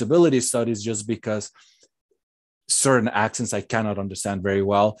 especially usability studies, just because certain accents I cannot understand very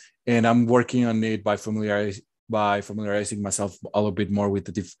well. And I'm working on it by familiarizing myself a little bit more with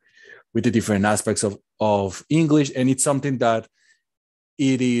the different aspects of English. And it's something that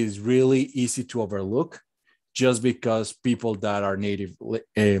it is really easy to overlook just because people that are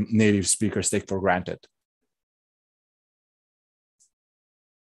native speakers take for granted.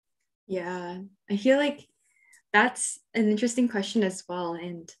 Yeah, I feel like that's an interesting question as well.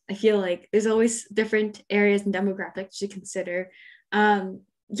 And I feel like there's always different areas and demographics to consider.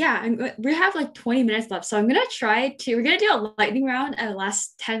 Yeah, we have like 20 minutes left. So we're going to do a lightning round at the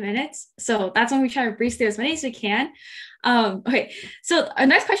last 10 minutes. So that's when we try to breeze through as many as we can. Okay, so our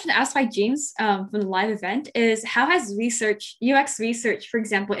next question asked by James from the live event is, how has UX research, for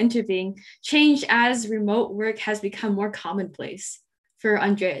example, interviewing, changed as remote work has become more commonplace? For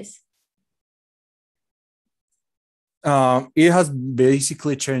Andreas. It has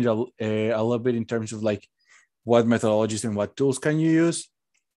basically changed a little bit in terms of like what methodologies and what tools can you use,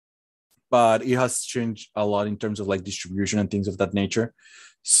 but it has changed a lot in terms of like distribution and things of that nature.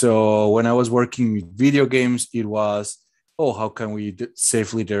 So when I was working with video games, it was, oh, how can we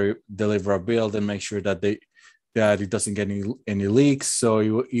safely deliver a build and make sure that it doesn't get any leaks?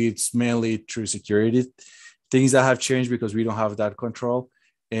 So it's mainly through security things that have changed because we don't have that control.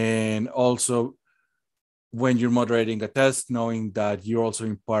 And also when you're moderating a test, knowing that you're also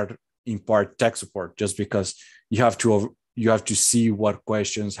impart tech support, just because you have to see what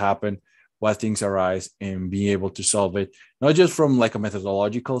questions happen, what things arise, and being able to solve it, not just from like a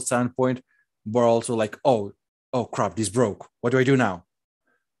methodological standpoint, but also like, oh crap, this broke. What do I do now?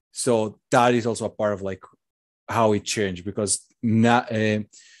 So that is also a part of like how it changed, because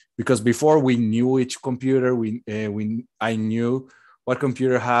before we knew each computer, I knew what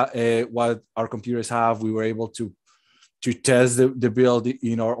our computers have. We were able to test the build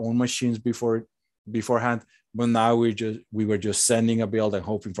in our own machines beforehand. But now we were just sending a build and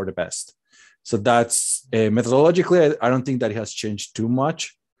hoping for the best. So that's methodologically, I don't think that it has changed too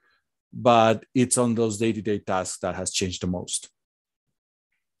much, but it's on those day-to-day tasks that has changed the most.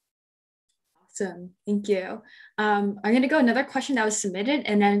 Awesome, thank you. I'm going to go another question that was submitted,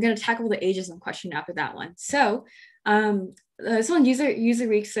 and then I'm going to tackle the ageism question after that one. So this one, user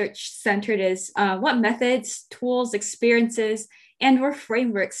research centered, is what methods, tools, experiences, and/or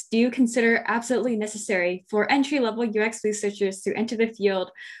frameworks do you consider absolutely necessary for entry-level UX researchers to enter the field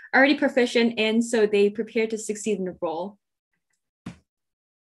already proficient in, so they prepare to succeed in the role?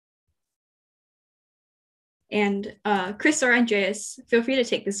 And Chris or Andreas, feel free to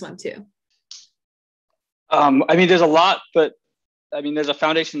take this one too. I mean, there's a lot, but I mean, there's a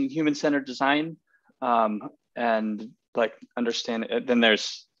foundation in human-centered design, and like understand it. Then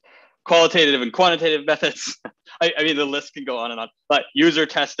there's qualitative and quantitative methods. I mean, the list can go on and on. But user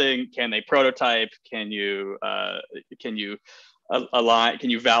testing, can they prototype? Can you align? Can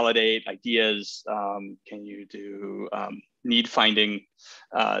you validate ideas? Can you do need finding.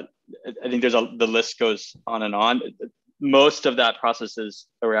 I think the list goes on and on. Most of that process is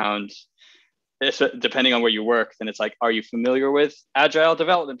around, depending on where you work, then it's like, are you familiar with agile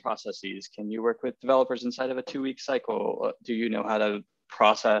development processes? Can you work with developers inside of a 2-week cycle? Do you know how to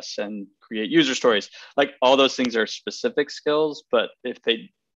process and create user stories? Like, all those things are specific skills, but if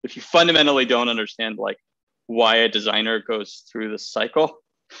you fundamentally don't understand like why a designer goes through the cycle,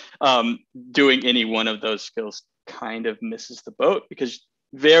 doing any one of those skills kind of misses the boat, because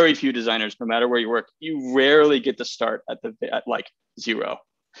very few designers, no matter where you work, you rarely get to start at like zero.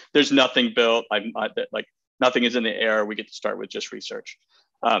 There's nothing built. Like nothing is in the air. We get to start with just research.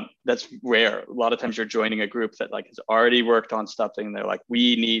 That's rare. A lot of times you're joining a group that like has already worked on something. And they're like,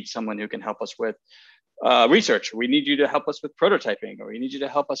 we need someone who can help us with research. We need you to help us with prototyping, or we need you to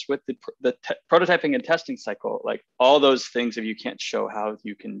help us with the prototyping and testing cycle. Like all those things, if you can't show how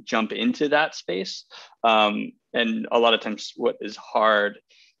you can jump into that space. And a lot of times what is hard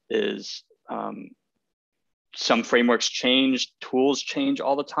is some frameworks change, tools change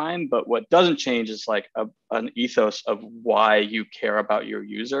all the time, but what doesn't change is like an ethos of why you care about your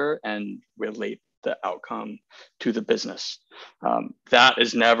user and relate the outcome to the business. That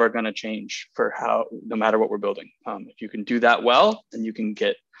is never going to change no matter what we're building. If you can do that well, then you can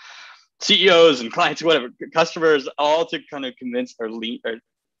get CEOs and clients, whatever, customers, all to kind of convince or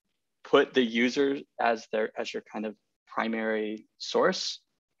put the user as your kind of primary source.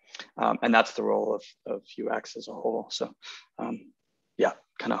 And that's the role of UX as a whole. So yeah,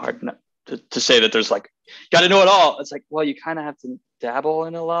 kind of hard to say that there's like, got to know it all. It's like, well, you kind of have to dabble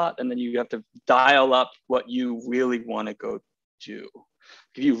in a lot, and then you have to dial up what you really want to go do.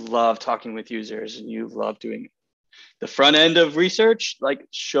 If you love talking with users and you love doing the front end of research, like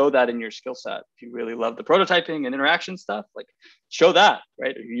show that in your skill set. If you really love the prototyping and interaction stuff, like show that,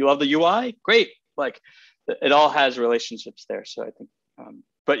 right? If you love the UI, great. Like it all has relationships there. So I think,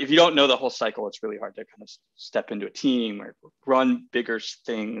 but if you don't know the whole cycle, it's really hard to kind of step into a team or run bigger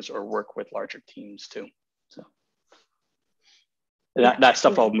things or work with larger teams too. So that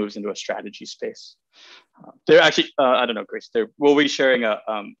stuff all moves into a strategy space. They're actually, I don't know, Grace, we'll be sharing a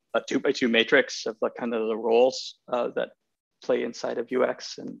 2x2 matrix of like kind of the roles that play inside of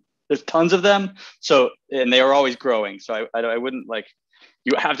UX, and there's tons of them. So, and they are always growing. So I wouldn't like,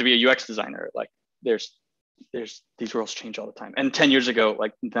 you have to be a UX designer. Like there's these roles change all the time. And 10 years ago,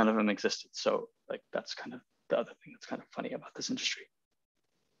 like none of them existed. So like, that's kind of the other thing that's kind of funny about this industry.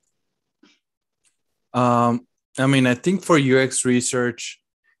 I mean, I think for UX research,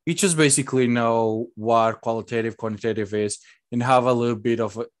 you just basically know what qualitative, quantitative is, and have a little bit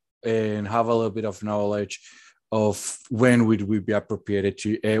of knowledge of when would we be appropriated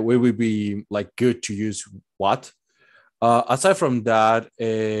to, when would be like good to use what. Aside from that,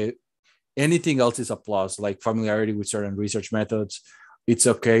 anything else is a plus, like familiarity with certain research methods. It's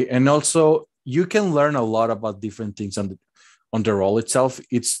okay. And also you can learn a lot about different things on the role itself.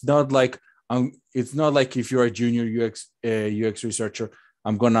 It's not like if you're a junior UX researcher,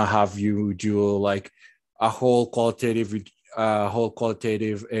 I'm gonna have you do like a whole qualitative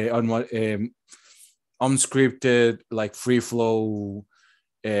unscripted, like free flow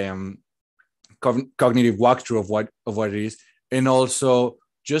cognitive walkthrough of what it is. And also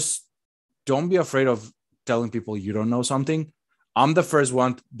just don't be afraid of telling people you don't know something. I'm the first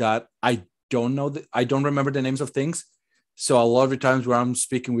one that I don't know I don't remember the names of things. So a lot of the times when I'm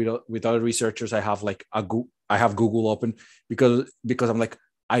speaking with other researchers, I have like I have Google open because I'm like,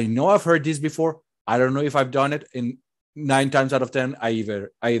 I know I've heard this before. I don't know if I've done it. And 9 times out of 10, I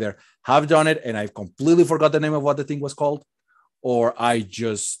either have done it and I've completely forgot the name of what the thing was called, or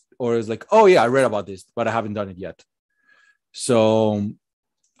it's like, oh yeah, I read about this, but I haven't done it yet. So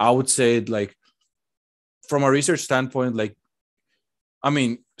I would say, like, from a research standpoint, like, I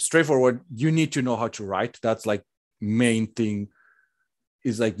mean, straightforward, you need to know how to write. That's like main thing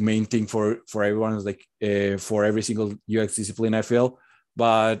for everyone, is like for every single UX discipline, I feel.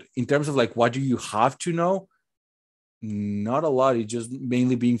 But in terms of like, what do you have to know? Not a lot. It's just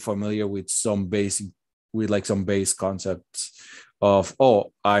mainly being familiar with some base concepts of,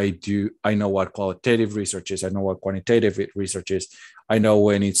 I know what qualitative research is. I know what quantitative research is. I know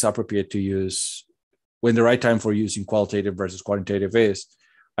when it's appropriate to use, when the right time for using qualitative versus quantitative is.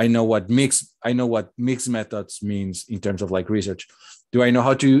 I know what mixed methods means in terms of like research. Do I know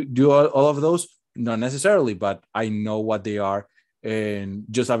how to do all of those? Not necessarily, but I know what they are. And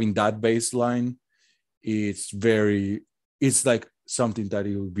just having that baseline, it's like something that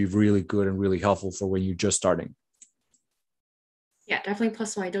it would be really good and really helpful for when you're just starting. Yeah, definitely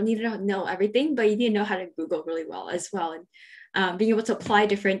plus one. You don't need to know everything, but you need to know how to Google really well as well. And being able to apply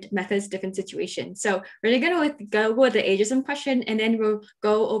different methods, different situations. So we're going to go with the ageism question, and then we'll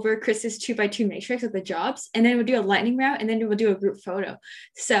go over Chris's 2x2 matrix of the jobs, and then we'll do a lightning round, and then we'll do a group photo.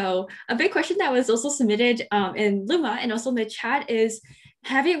 So a big question that was also submitted in Luma and also in the chat is,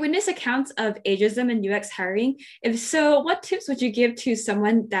 have you witnessed accounts of ageism in UX hiring? If so, what tips would you give to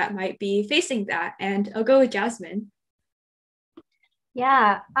someone that might be facing that? And I'll go with Jasmine.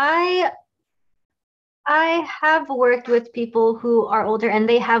 Yeah, I have worked with people who are older, and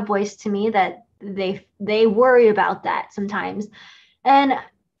they have voiced to me that they worry about that sometimes. And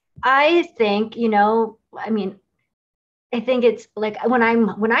I think, I think it's like when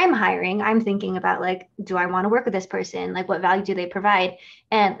I'm hiring, I'm thinking about like, do I want to work with this person? Like, what value do they provide?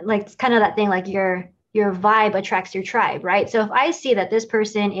 And like, it's kind of that thing, like your vibe attracts your tribe, right? So if I see that this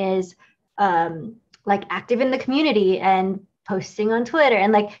person is like active in the community and posting on Twitter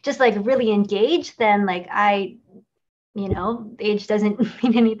and like just like really engaged, then like age doesn't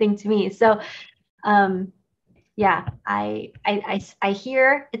mean anything to me. So yeah, I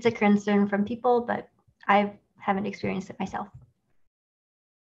hear it's a concern from people, but I haven't experienced it myself.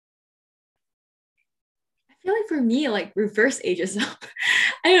 I feel like for me, like reverse ageism.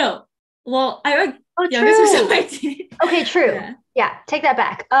 I don't know. Well, I would. Oh, yeah, true. Okay, true. Yeah, take that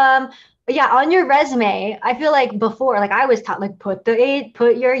back. Yeah, on your resume, I feel like before, like I was taught, like put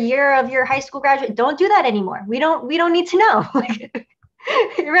your year of your high school graduate. Don't do that anymore. We don't need to know. Like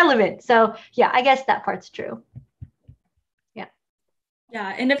irrelevant. So yeah, I guess that part's true.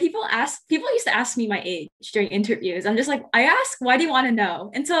 Yeah, and if people used to ask me my age during interviews. I'm just like, I ask, why do you want to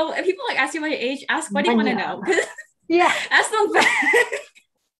know? And so if people like ask you my age, ask, why do you want to know? Yeah, ask them back.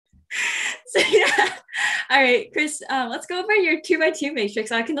 So yeah, all right, Chris, let's go over your 2x2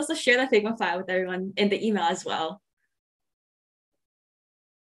 matrix. I can also share the Figma file with everyone in the email as well.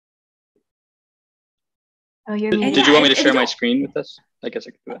 Oh, you're Did you want me to share my screen with this? I guess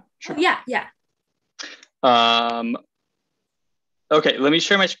I could do that. Sure. Oh, yeah. Okay, let me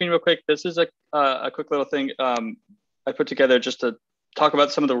share my screen real quick. This is a quick little thing I put together just to talk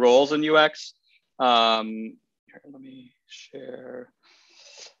about some of the roles in UX. Here, let me share.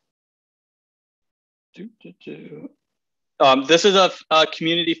 This is a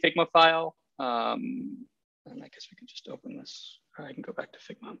community Figma file. And I guess we can just open this, or I can go back to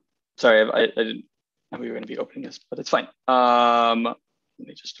Figma. Sorry, I didn't know we were going to be opening this, but it's fine. Let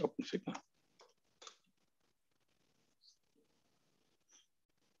me just open Figma.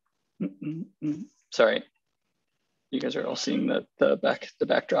 Sorry, you guys are all seeing the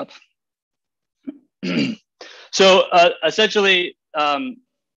backdrop. So essentially,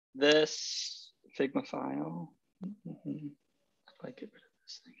 this Figma file. If I get rid of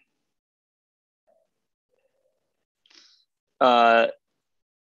this thing,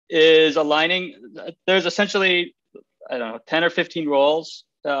 is aligning. There's essentially, I don't know, 10 or 15 roles,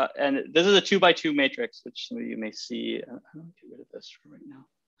 and this is a 2x2 matrix, which some of you may see. I'll get rid of this for right now.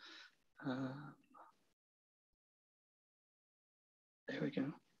 There we go.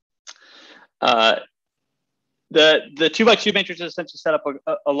 The 2x2 matrix is essentially set up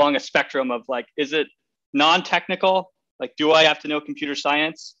along a spectrum of like, is it non-technical? Like, do I have to know computer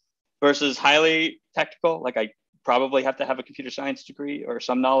science versus highly technical? Like, I probably have to have a computer science degree or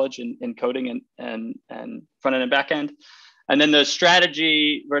some knowledge in coding and front end and back end. And then the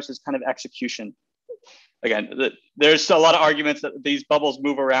strategy versus kind of execution. Again, there's a lot of arguments that these bubbles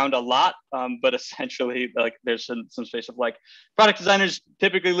move around a lot, but essentially, like, there's some space of like product designers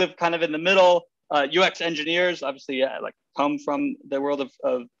typically live kind of in the middle. UX engineers obviously like come from the world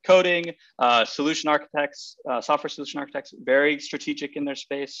of coding. Solution architects, software solution architects, very strategic in their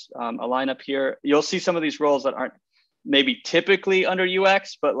space. A line up here. You'll see some of these roles that aren't maybe typically under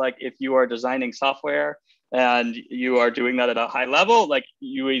UX, but like if you are designing software and you are doing that at a high level, like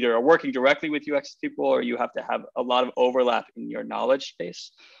you either are working directly with UX people or you have to have a lot of overlap in your knowledge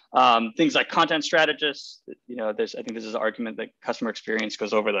base. Things like content strategists, I think this is an argument that customer experience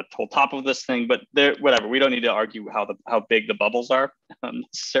goes over the whole top of this thing, but whatever, we don't need to argue how big the bubbles are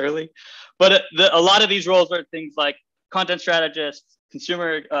necessarily. But a lot of these roles are things like content strategist,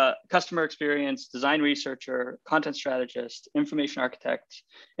 customer experience, design researcher, content strategist, information architect,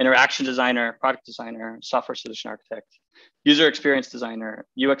 interaction designer, product designer, software solution architect, user experience designer,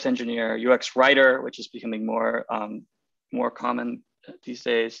 UX engineer, UX writer, which is becoming more common these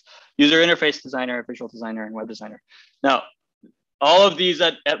days, user interface designer, visual designer, and web designer. Now, all of these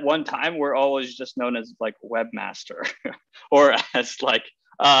at one time were always just known as like webmaster or as like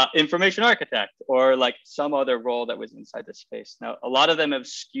information architect or like some other role that was inside the space. Now, a lot of them have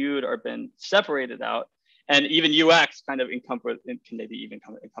skewed or been separated out. And even UX kind of can maybe even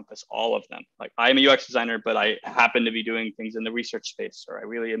encompass all of them. Like I'm a UX designer, but I happen to be doing things in the research space, or I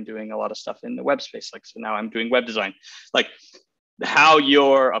really am doing a lot of stuff in the web space. Like, so now I'm doing web design. Like how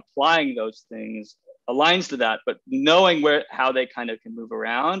you're applying those things aligns to that, but knowing how they kind of can move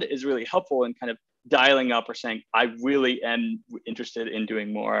around is really helpful in kind of dialing up or saying, I really am interested in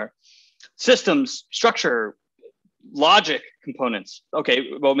doing more systems, structure, logic components.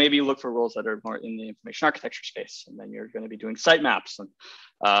 Okay, well, maybe you look for roles that are more in the information architecture space, and then you're going to be doing sitemaps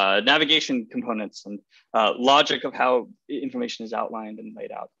and navigation components and logic of how information is outlined and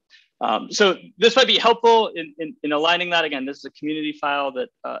laid out. So this might be helpful in aligning that. Again, this is a community file that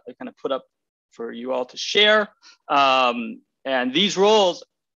I kind of put up for you all to share. And these roles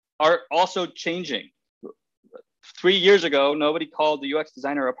are also changing. 3 years ago, nobody called the UX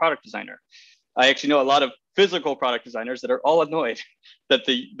designer a product designer. I actually know a lot of physical product designers that are all annoyed that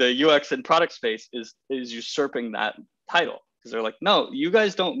the UX and product space is usurping that title, because they're like, no, you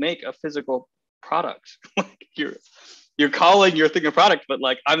guys don't make a physical product. Like you're calling your thing a product, but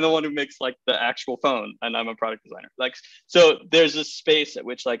like I'm the one who makes like the actual phone, and I'm a product designer. Like, so there's a space at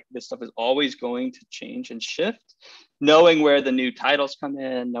which like this stuff is always going to change and shift. Knowing where the new titles come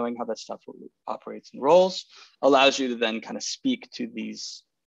in, knowing how that stuff operates and roles, allows you to then kind of speak to these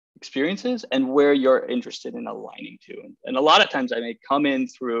experiences and where you're interested in aligning to. And a lot of times I may come in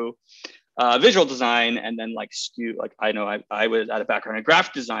through visual design and then like skew, like I know I was at a background in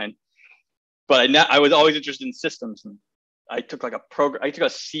graphic design, but I was always interested in systems. And I took like I took a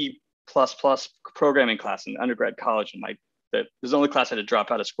C++ programming class in undergrad college, and it was the only class I had to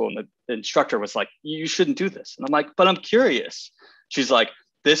drop out of school. And the instructor was like, you shouldn't do this. And I'm like, but I'm curious. She's like,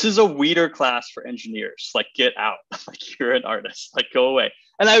 this is a weeder class for engineers. Like, get out. Like, you're an artist. Like, go away.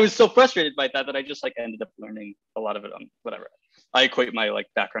 And I was so frustrated by that I just like ended up learning a lot of it on whatever. I equate my like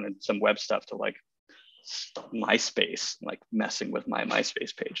background in some web stuff to like MySpace, like messing with my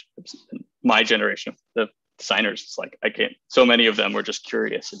MySpace page. My generation of the designers, it's like I can't. So many of them were just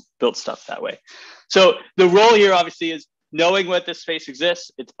curious and built stuff that way. So the role here obviously is knowing what this space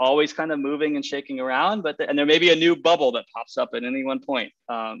exists. It's always kind of moving and shaking around, and there may be a new bubble that pops up at any one point.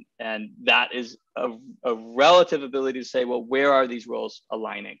 And that is a relative ability to say, well, where are these roles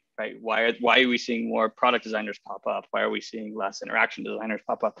aligning, right? Why are we seeing more product designers pop up? Why are we seeing less interaction designers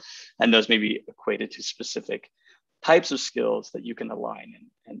pop up? And those may be equated to specific types of skills that you can align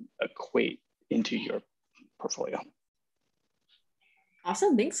and equate into your portfolio.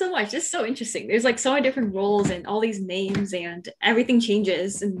 Awesome. Thanks so much. This is so interesting. There's like so many different roles and all these names, and everything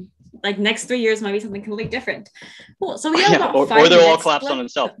changes. And like next 3 years might be something completely different. Cool. So we have about 5 minutes. Or they'll all collapse on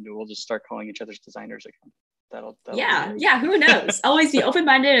themselves, and we'll just start calling each other's designers again. That'll yeah. Who knows? Always be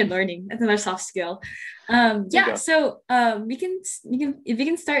open-minded and learning. That's another soft skill. So we can if you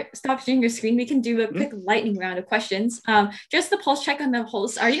can stop sharing your screen, we can do a quick lightning round of questions. Just the pulse check on the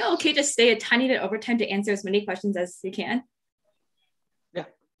host. Are you okay to stay a tiny bit over time to answer as many questions as you can?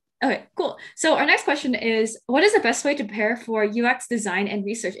 Okay, cool. So our next question is, what is the best way to prepare for UX design and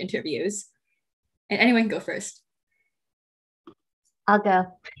research interviews? And anyone can go first. I'll go.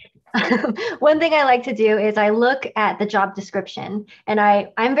 One thing I like to do is I look at the job description, and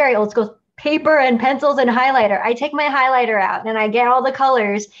I'm very old school, paper and pencils and highlighter. I take my highlighter out and I get all the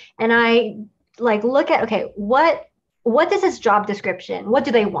colors, and I like look at, okay, what does this job description, what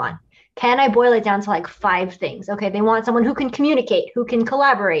do they want? Can I boil it down to like 5 things? Okay, they want someone who can communicate, who can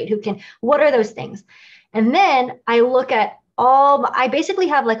collaborate, what are those things? And then I look at I basically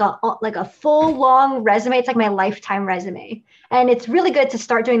have like a full long resume. It's like my lifetime resume. And it's really good to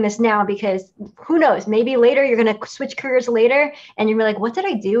start doing this now, because who knows, maybe later you're going to switch careers later and you're like, what did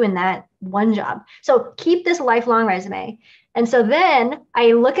I do in that one job? So keep this lifelong resume. And so then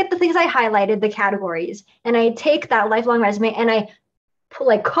I look at the things I highlighted, the categories, and I take that lifelong resume and I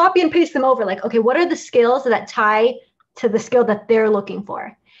like copy and paste them over, like, okay, what are the skills that tie to the skill that they're looking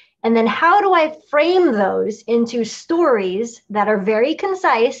for? And then how do I frame those into stories that are very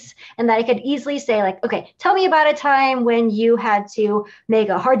concise and that I could easily say, like, okay, tell me about a time when you had to make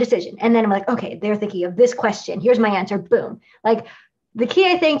a hard decision. And then I'm like, okay, they're thinking of this question. Here's my answer. Boom. Like, the key,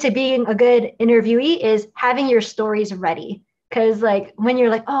 I think, to being a good interviewee is having your stories ready. Because like when you're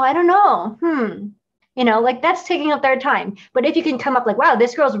like, oh, I don't know, like that's taking up their time. But if you can come up like, wow,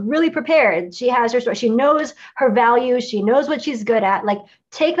 this girl's really prepared. She has her story. She knows her values. She knows what she's good at. Like,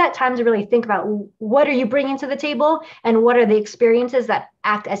 take that time to really think about what are you bringing to the table and what are the experiences that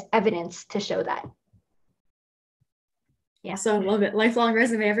act as evidence to show that. Yeah. So I love it. Lifelong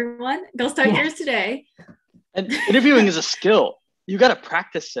resume, everyone. Go start yours today. And interviewing is a skill. You got to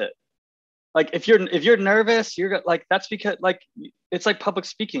practice it. like if you're nervous, you're like, that's because like it's like public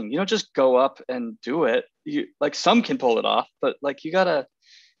speaking. You don't just go up and do it. You like, some can pull it off, but like you gotta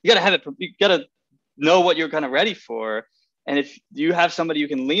have it. You gotta know what you're kind of ready for. And if you have somebody you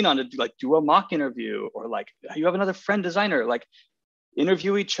can lean on to do a mock interview, or like you have another friend designer, like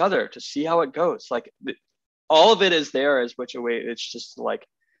interview each other to see how it goes. Like all of it is there as which a way. It's just like,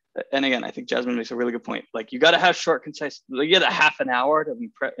 and again, I think Jasmine makes a really good point. Like you got to have short, concise, you get a half an hour to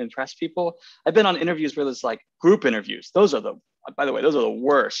impress people. I've been on interviews where there's like group interviews. By the way, those are the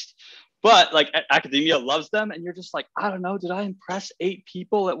worst. But like academia loves them. And you're just like, I don't know, did I impress 8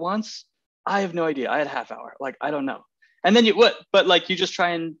 people at once? I have no idea. I had a half hour. Like, I don't know. And then but like you just try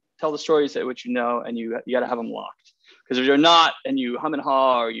and tell the stories at which you know, and you got to have them locked. Because if you're not, and you hum and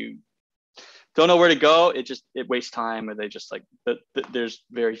haw, or you don't know where to go, it wastes time, or they just like, there's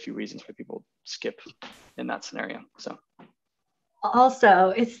very few reasons for people to skip in that scenario. So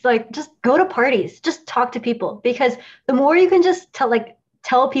also, it's like, just go to parties, just talk to people, because the more you can just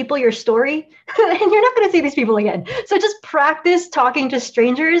tell people your story, and you're not going to see these people again. So just practice talking to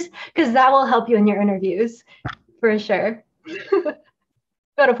strangers, because that will help you in your interviews for sure.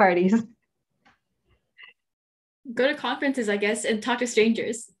 Go to parties. Go to conferences, I guess, and talk to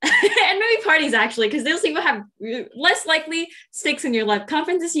strangers. And maybe parties, actually, because those people have less likely stakes in your life.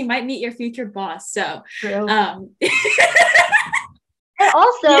 Conferences, you might meet your future boss. So, true. And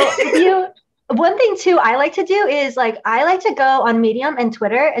also, one thing too I like to do is like, I like to go on Medium and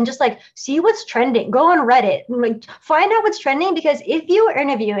Twitter and just like see what's trending. Go on Reddit and like find out what's trending, because if you are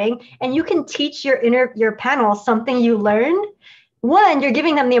interviewing and you can teach your panel something you learned, one, you're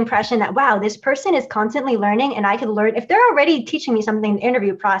giving them the impression that, wow, this person is constantly learning, and I could learn. If they're already teaching me something in the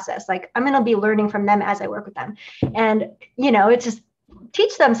interview process, like I'm going to be learning from them as I work with them. And, it's just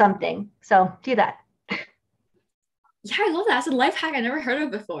teach them something. So do that. Yeah, I love that. That's a life hack I never heard of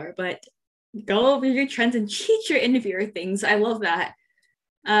before, but go over your trends and teach your interviewer things. I love that.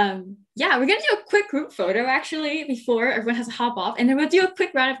 Yeah, we're gonna do a quick group photo actually before everyone has to hop off, and then we'll do a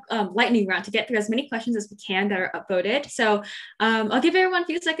quick round of lightning round to get through as many questions as we can that are upvoted. So I'll give everyone a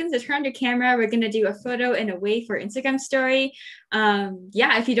few seconds to turn on your camera. We're gonna do a photo and a wave for Instagram story.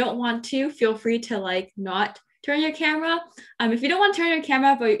 Yeah, if you don't want to, feel free to like not turn your camera. If you don't want to turn your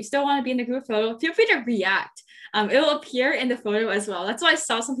camera but you still want to be in the group photo, feel free to react. It will appear in the photo as well. That's what I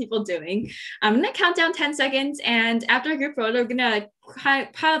saw some people doing. I'm gonna count down 10 seconds, and after a group photo, we're gonna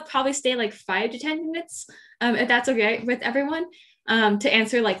probably stay like 5 to 10 minutes, if that's okay with everyone, to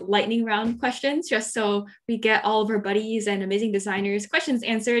answer like lightning round questions, just so we get all of our buddies and amazing designers' questions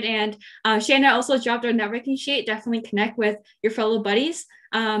answered. And Shanna also dropped our networking sheet. Definitely connect with your fellow buddies.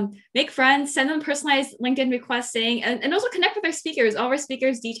 Make friends, send them personalized LinkedIn requests saying, and also connect with our speakers. All our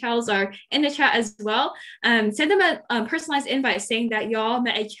speakers' details are in the chat as well. Send them a personalized invite saying that y'all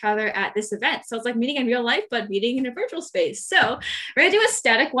met each other at this event. So it's like meeting in real life, but meeting in a virtual space. So we're gonna do a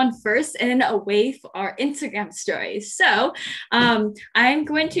static one first and then a wave for our Instagram stories. So I'm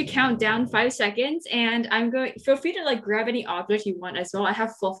going to count down 5 seconds, and feel free to like grab any object you want as well. I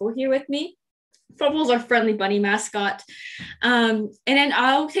have Fluffle here with me. Fluffle's our friendly bunny mascot. And then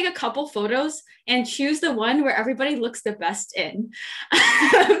I'll take a couple photos and choose the one where everybody looks the best in.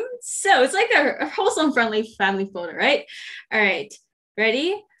 So it's like a wholesome, friendly family photo, right? All right,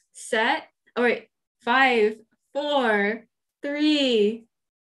 ready, set. All right, 5, 4, 3,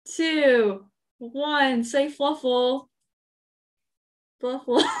 2, 1. Say Fluffle.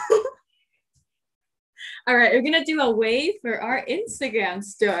 Fluffle. All right, we're gonna do a wave for our Instagram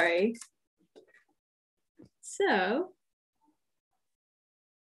story. So,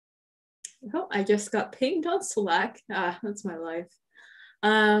 oh, I just got pinged on Slack. That's my life.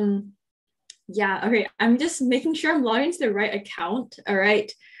 Yeah, okay, I'm just making sure I'm logged into the right account. All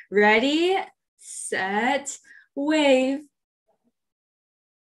right, ready, set, wave.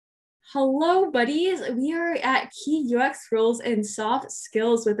 Hello, buddies. We are at Key UX Roles and Soft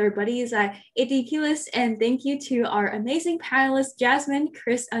Skills with our buddies at ADP List, and thank you to our amazing panelists, Jasmine,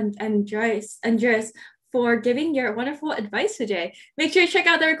 Chris, and Andres, for giving your wonderful advice today. Make sure to check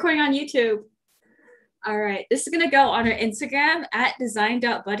out the recording on YouTube. All right, this is gonna go on our Instagram at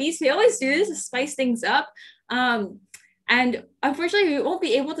design.buddies. We always do this to spice things up. And unfortunately, we won't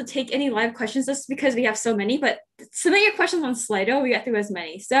be able to take any live questions just because we have so many, but submit your questions on Slido. We get through as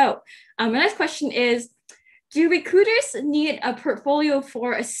many. So my next question is, do recruiters need a portfolio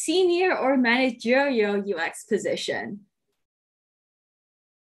for a senior or managerial UX position?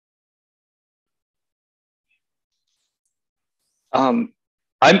 I'm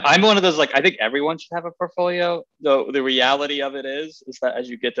one of those, like, I think everyone should have a portfolio. Though the reality of it is that as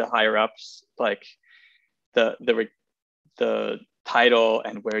you get to higher ups, like the title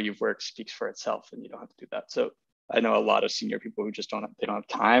and where you've worked speaks for itself, and you don't have to do that. So I know a lot of senior people who just don't have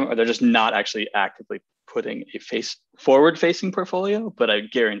time, or they're just not actually actively putting a forward-facing portfolio. But I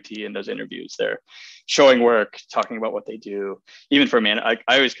guarantee in those interviews, they're showing work, talking about what they do. Even for I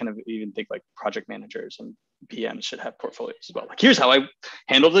always kind of even think like project managers and PMs should have portfolios as well. Like, here's how I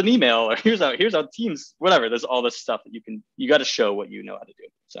handled an email, or here's how Teams, whatever. There's all this stuff that you got to show what you know how to do.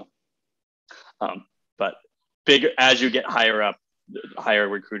 So, but as you get higher up, higher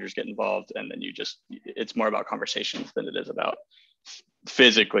recruiters get involved, and then it's more about conversations than it is about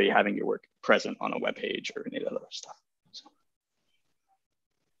physically having your work present on a web page or any of that other stuff. So.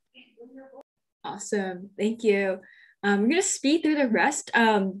 Awesome, thank you. I'm gonna speed through the rest.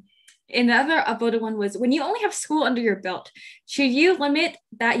 Another upvoted one was, when you only have school under your belt, should you limit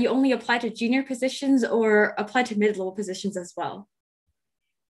that you only apply to junior positions or apply to mid-level positions as well?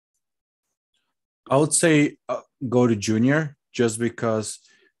 I would say go to junior, just because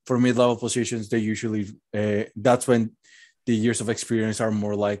for mid-level positions, they usually that's when the years of experience are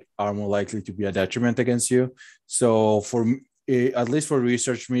more likely to be a detriment against you. So for at least for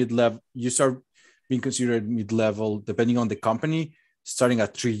research mid-level, you start being considered mid-level depending on the company, starting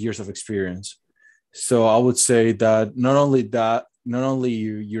at 3 years of experience. So I would say that not only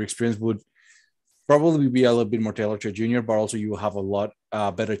your experience would probably be a little bit more tailored to a junior, but also you will have a lot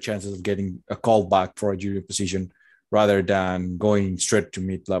better chances of getting a call back for a junior position rather than going straight to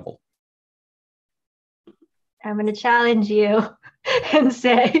mid-level. I'm going to challenge you and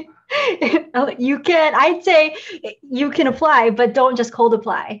say I'd say you can apply, but don't just cold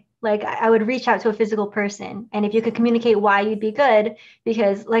apply. Like, I would reach out to a physical person. And if you could communicate why you'd be good,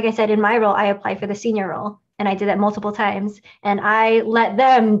 because like I said, in my role, I applied for the senior role, and I did that multiple times, and I let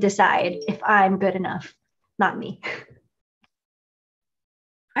them decide if I'm good enough, not me.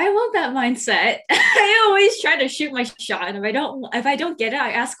 I love that mindset. I always try to shoot my shot, and if I don't get it,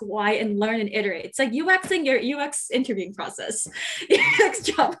 I ask why and learn and iterate. It's like UXing your UX interviewing process, UX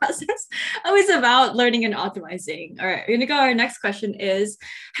job process. Always about learning and optimizing. All right, we're gonna go. Our next question is,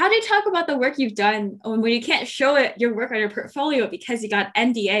 how do you talk about the work you've done when you can't show your work on your portfolio because you got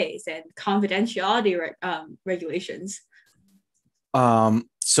NDAs and confidentiality regulations?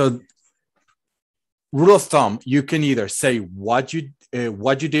 So rule of thumb, you can either say what you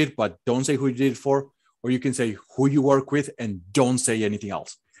did, but don't say who you did it for, or you can say who you work with and don't say anything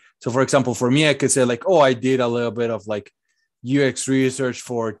else. So for example, for me, I could say like, oh, I did a little bit of like UX research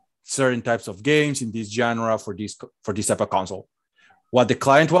for certain types of games in this genre for this type of console. What the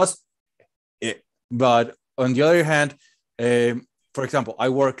client was, but on the other hand, for example, I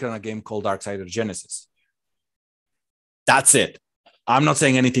work on a game called Darksiders Genesis. That's it. I'm not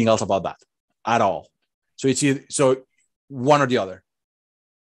saying anything else about that at all. So it's either, so one or the other.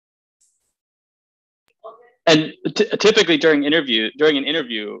 And typically during an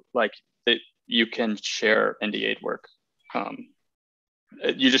interview, like you can share NDA work.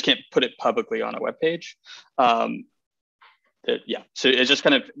 You just can't put it publicly on a web page. So it's just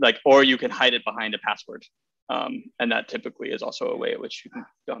kind of like, or you can hide it behind a password. And that typically is also a way in which you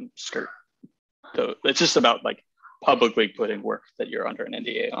can skirt. So it's just about like publicly putting work that you're under an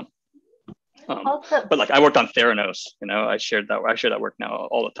NDA on. But like I worked on Theranos, I share that work now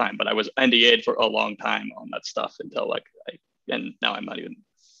all the time, but I was NDA'd for a long time on that stuff until and now I'm not even,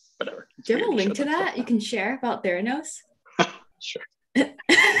 whatever. Do you have a link to that you can share about Theranos? Sure.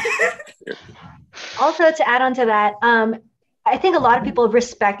 Also, to add on to that, I think a lot of people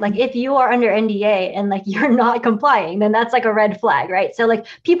respect, like, if you are under NDA and like you're not complying, then that's like a red flag, right? So like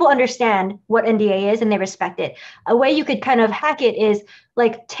people understand what NDA is and they respect it. A way you could kind of hack it is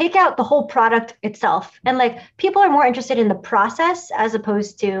like take out the whole product itself. And like people are more interested in the process as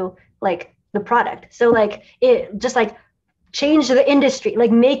opposed to like the product. So like it just like change the industry,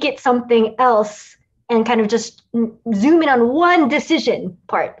 like make it something else and kind of just zoom in on one decision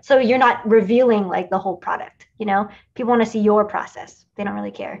part. So you're not revealing like the whole product, people want to see your process. They don't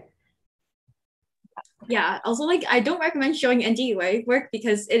really care. Yeah, also like I don't recommend showing NDA work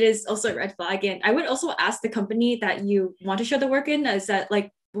because it is also a red flag. And I would also ask the company that you want to show the work in, is that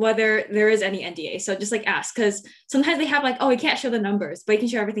like whether there is any NDA. So just like ask, because sometimes they have like, oh, we can't show the numbers, but you can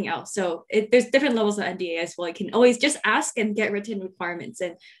show everything else. So there's different levels of NDA as well. You can always just ask and get written requirements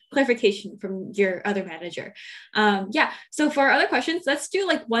and clarification from your other manager. So for our other questions, let's do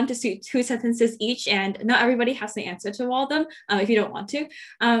like 1 to 2 sentences each, and not everybody has to answer to all of them if you don't want to.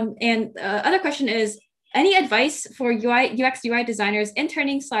 And the other question is, any advice for UX/UI designers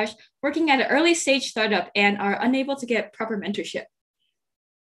interning / working at an early stage startup and are unable to get proper mentorship?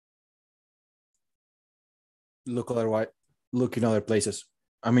 Look in other places.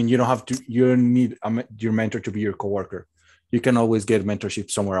 I mean, you don't need your mentor to be your coworker. you can always get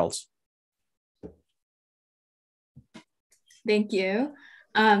mentorship somewhere else. Thank you.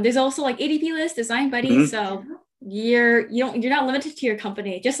 There's also like ADP list, design buddies. So you're not limited to your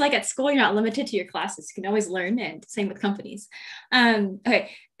company. Just like at school, you're not limited to your classes. You can always learn, and same with companies.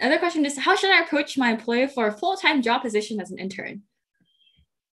 Okay. Another question is, how should I approach my employer for a full-time job position as an intern?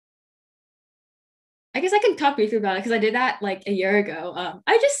 I guess I can talk briefly about it because I did that like a year ago.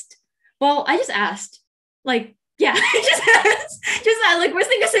 I just asked. Like, yeah, just asked. Like, worst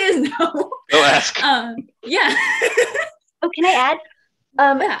thing to say is no. Go ask. Yeah. Oh, can I add?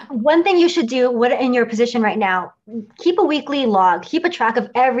 One thing you should do in your position right now, keep a weekly log, keep a track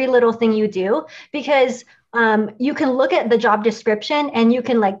of every little thing you do, because you can look at the job description and you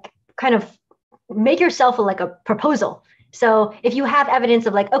can like kind of make yourself like a proposal. So if you have evidence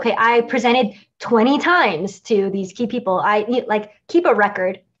of like, okay, I presented 20 times to these key people, I like keep a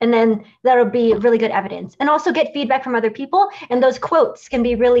record, and then that'll be really good evidence. And also get feedback from other people. And those quotes can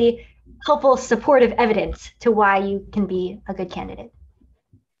be really helpful, supportive evidence to why you can be a good candidate.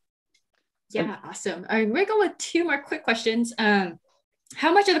 Yeah, awesome. All right, we're going to go with 2 more quick questions.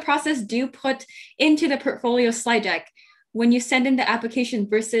 How much of the process do you put into the portfolio slide deck when you send in the application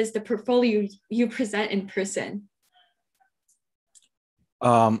versus the portfolio you present in person?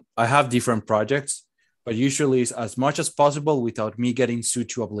 I have different projects, but usually it's as much as possible without me getting sued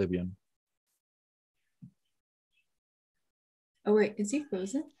to oblivion. Oh, wait, is he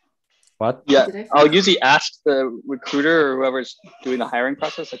frozen? What? Yeah, I'll usually ask the recruiter or whoever's doing the hiring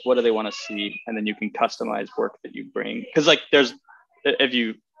process, like, what do they want to see? And then you can customize work that you bring. Because like if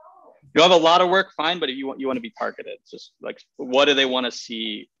you have a lot of work, fine, but if you want to be targeted, it's just like, what do they want to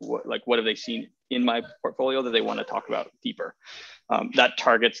see? What have they seen in my portfolio that they want to talk about deeper? That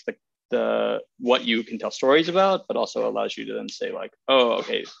targets the what you can tell stories about, but also allows you to then say like, oh,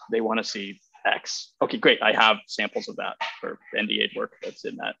 okay, they want to see X. Okay, great. I have samples of that for NDA work that's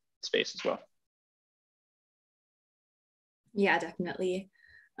in that space as well. Yeah, definitely.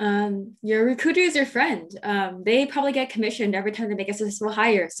 Your recruiter is your friend. They probably get commissioned every time they make a successful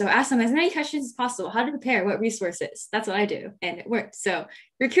hire. So ask them as many questions as possible. How to prepare, what resources. That's what I do, and it works. So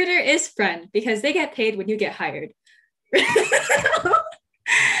recruiter is friend because they get paid when you get hired.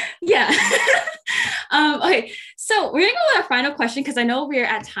 Yeah. Okay, so we're gonna go with our final question because I know we're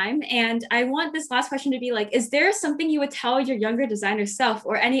at time, and I want this last question to be like, is there something you would tell your younger designer self,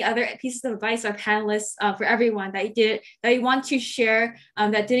 or any other pieces of advice our panelists for everyone that you want to share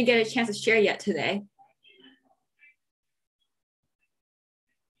that didn't get a chance to share yet today?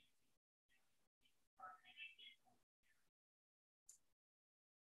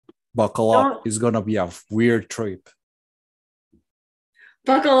 Buckle up. It's gonna be a weird trip.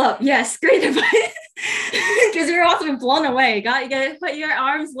 Buckle up. Yes, great advice. Because you're also been blown away. You gotta put your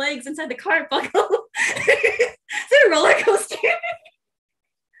arms, legs inside the cart. Buckle. Is it a roller coaster?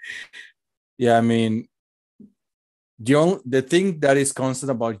 Yeah, I mean, the thing that is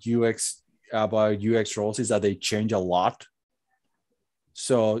constant about UX roles is that they change a lot.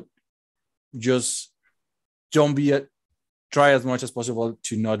 So just try as much as possible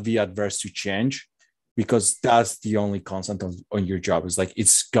to not be adverse to change, because that's the only constant on your job. Is like,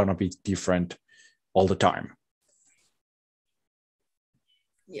 it's gonna be different all the time.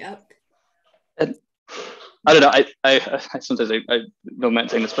 Yep. And I don't know. I sometimes I don't mind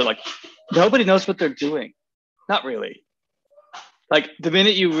saying this, but like, nobody knows what they're doing. Not really. Like, the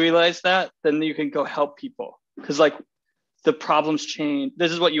minute you realize that, then you can go help people, because like the problems change.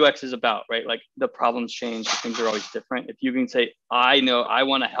 This is what UX is about, right? Like, the problems change. Things are always different. If you can say, I know, I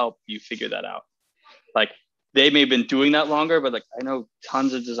want to help you figure that out. Like, they may have been doing that longer, but like, I know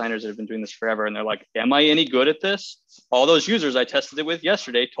tons of designers that have been doing this forever, and they're like, am I any good at this? All those users I tested it with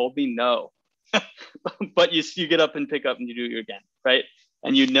yesterday told me no. But you get up and pick up and you do it again, right?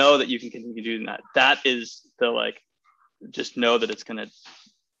 And you know that you can continue doing that. That is the, like, just know that it's gonna,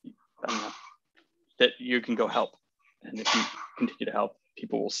 I don't know, that you can go help. And if you continue to help,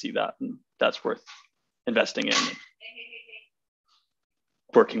 people will see that, and that's worth investing in.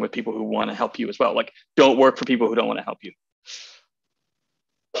 Working with people who want to help you as well. Like, don't work for people who don't want to help you.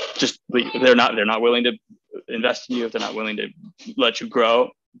 Just, they're not willing to invest in you. If they're not willing to let you grow,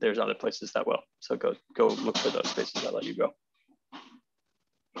 there's other places that will. So go look for those places that let you go.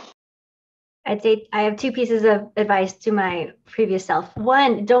 I'd say I have 2 pieces of advice to my previous self.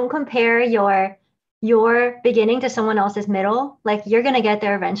 One, don't compare your beginning to someone else's middle. Like, you're gonna get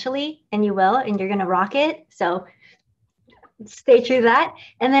there eventually, and you will, and you're gonna rock it. So stay true to that.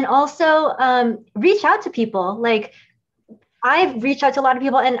 And then also reach out to people. Like, I've reached out to a lot of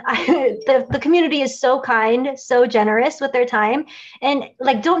people, and the community is so kind, so generous with their time. And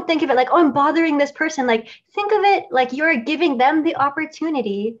like, don't think of it like, oh, I'm bothering this person. Like, think of it like you're giving them the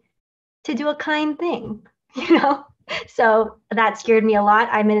opportunity to do a kind thing, you know? So that scared me a lot.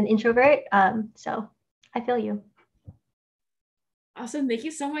 I'm an introvert. So I feel you. Awesome. Thank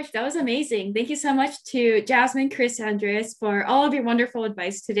you so much. That was amazing. Thank you so much to Jasmine, Chris, Andres for all of your wonderful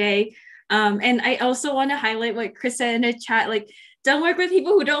advice today. And I also want to highlight what Chris said in the chat, like, don't work with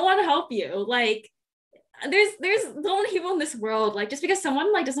people who don't want to help you. Like, there's so many people in this world. Like, just because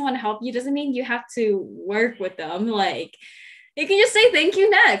someone like doesn't want to help you doesn't mean you have to work with them. Like, you can just say thank you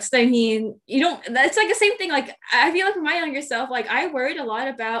next. I mean, you don't, that's like the same thing. Like, I feel like for my younger self, like I worried a lot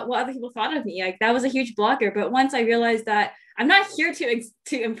about what other people thought of me. Like that was a huge blocker. But once I realized that I'm not here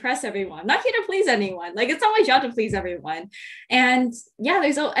to impress everyone, I'm not here to please anyone. Like, it's not my job to please everyone. And yeah,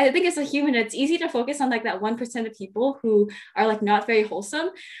 I think as a human, it's easy to focus on like that 1% of people who are like not very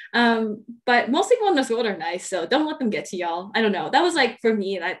wholesome. But most people in this world are nice. So don't let them get to y'all. I don't know. That was like, for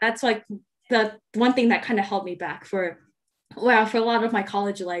me, that's like the one thing that kind of held me back for a lot of my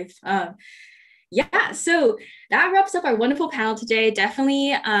college life. Yeah, so that wraps up our wonderful panel today.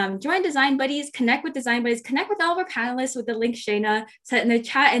 Definitely join Design Buddies, connect with Design Buddies, connect with all of our panelists with the link Shayna set in the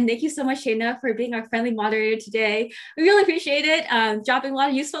chat. And thank you so much, Shayna, for being our friendly moderator today. We really appreciate it. Dropping a lot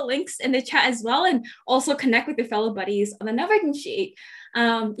of useful links in the chat as well, and also connect with your fellow buddies on the networking sheet.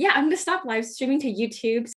 Yeah, I'm going to stop live streaming to YouTube.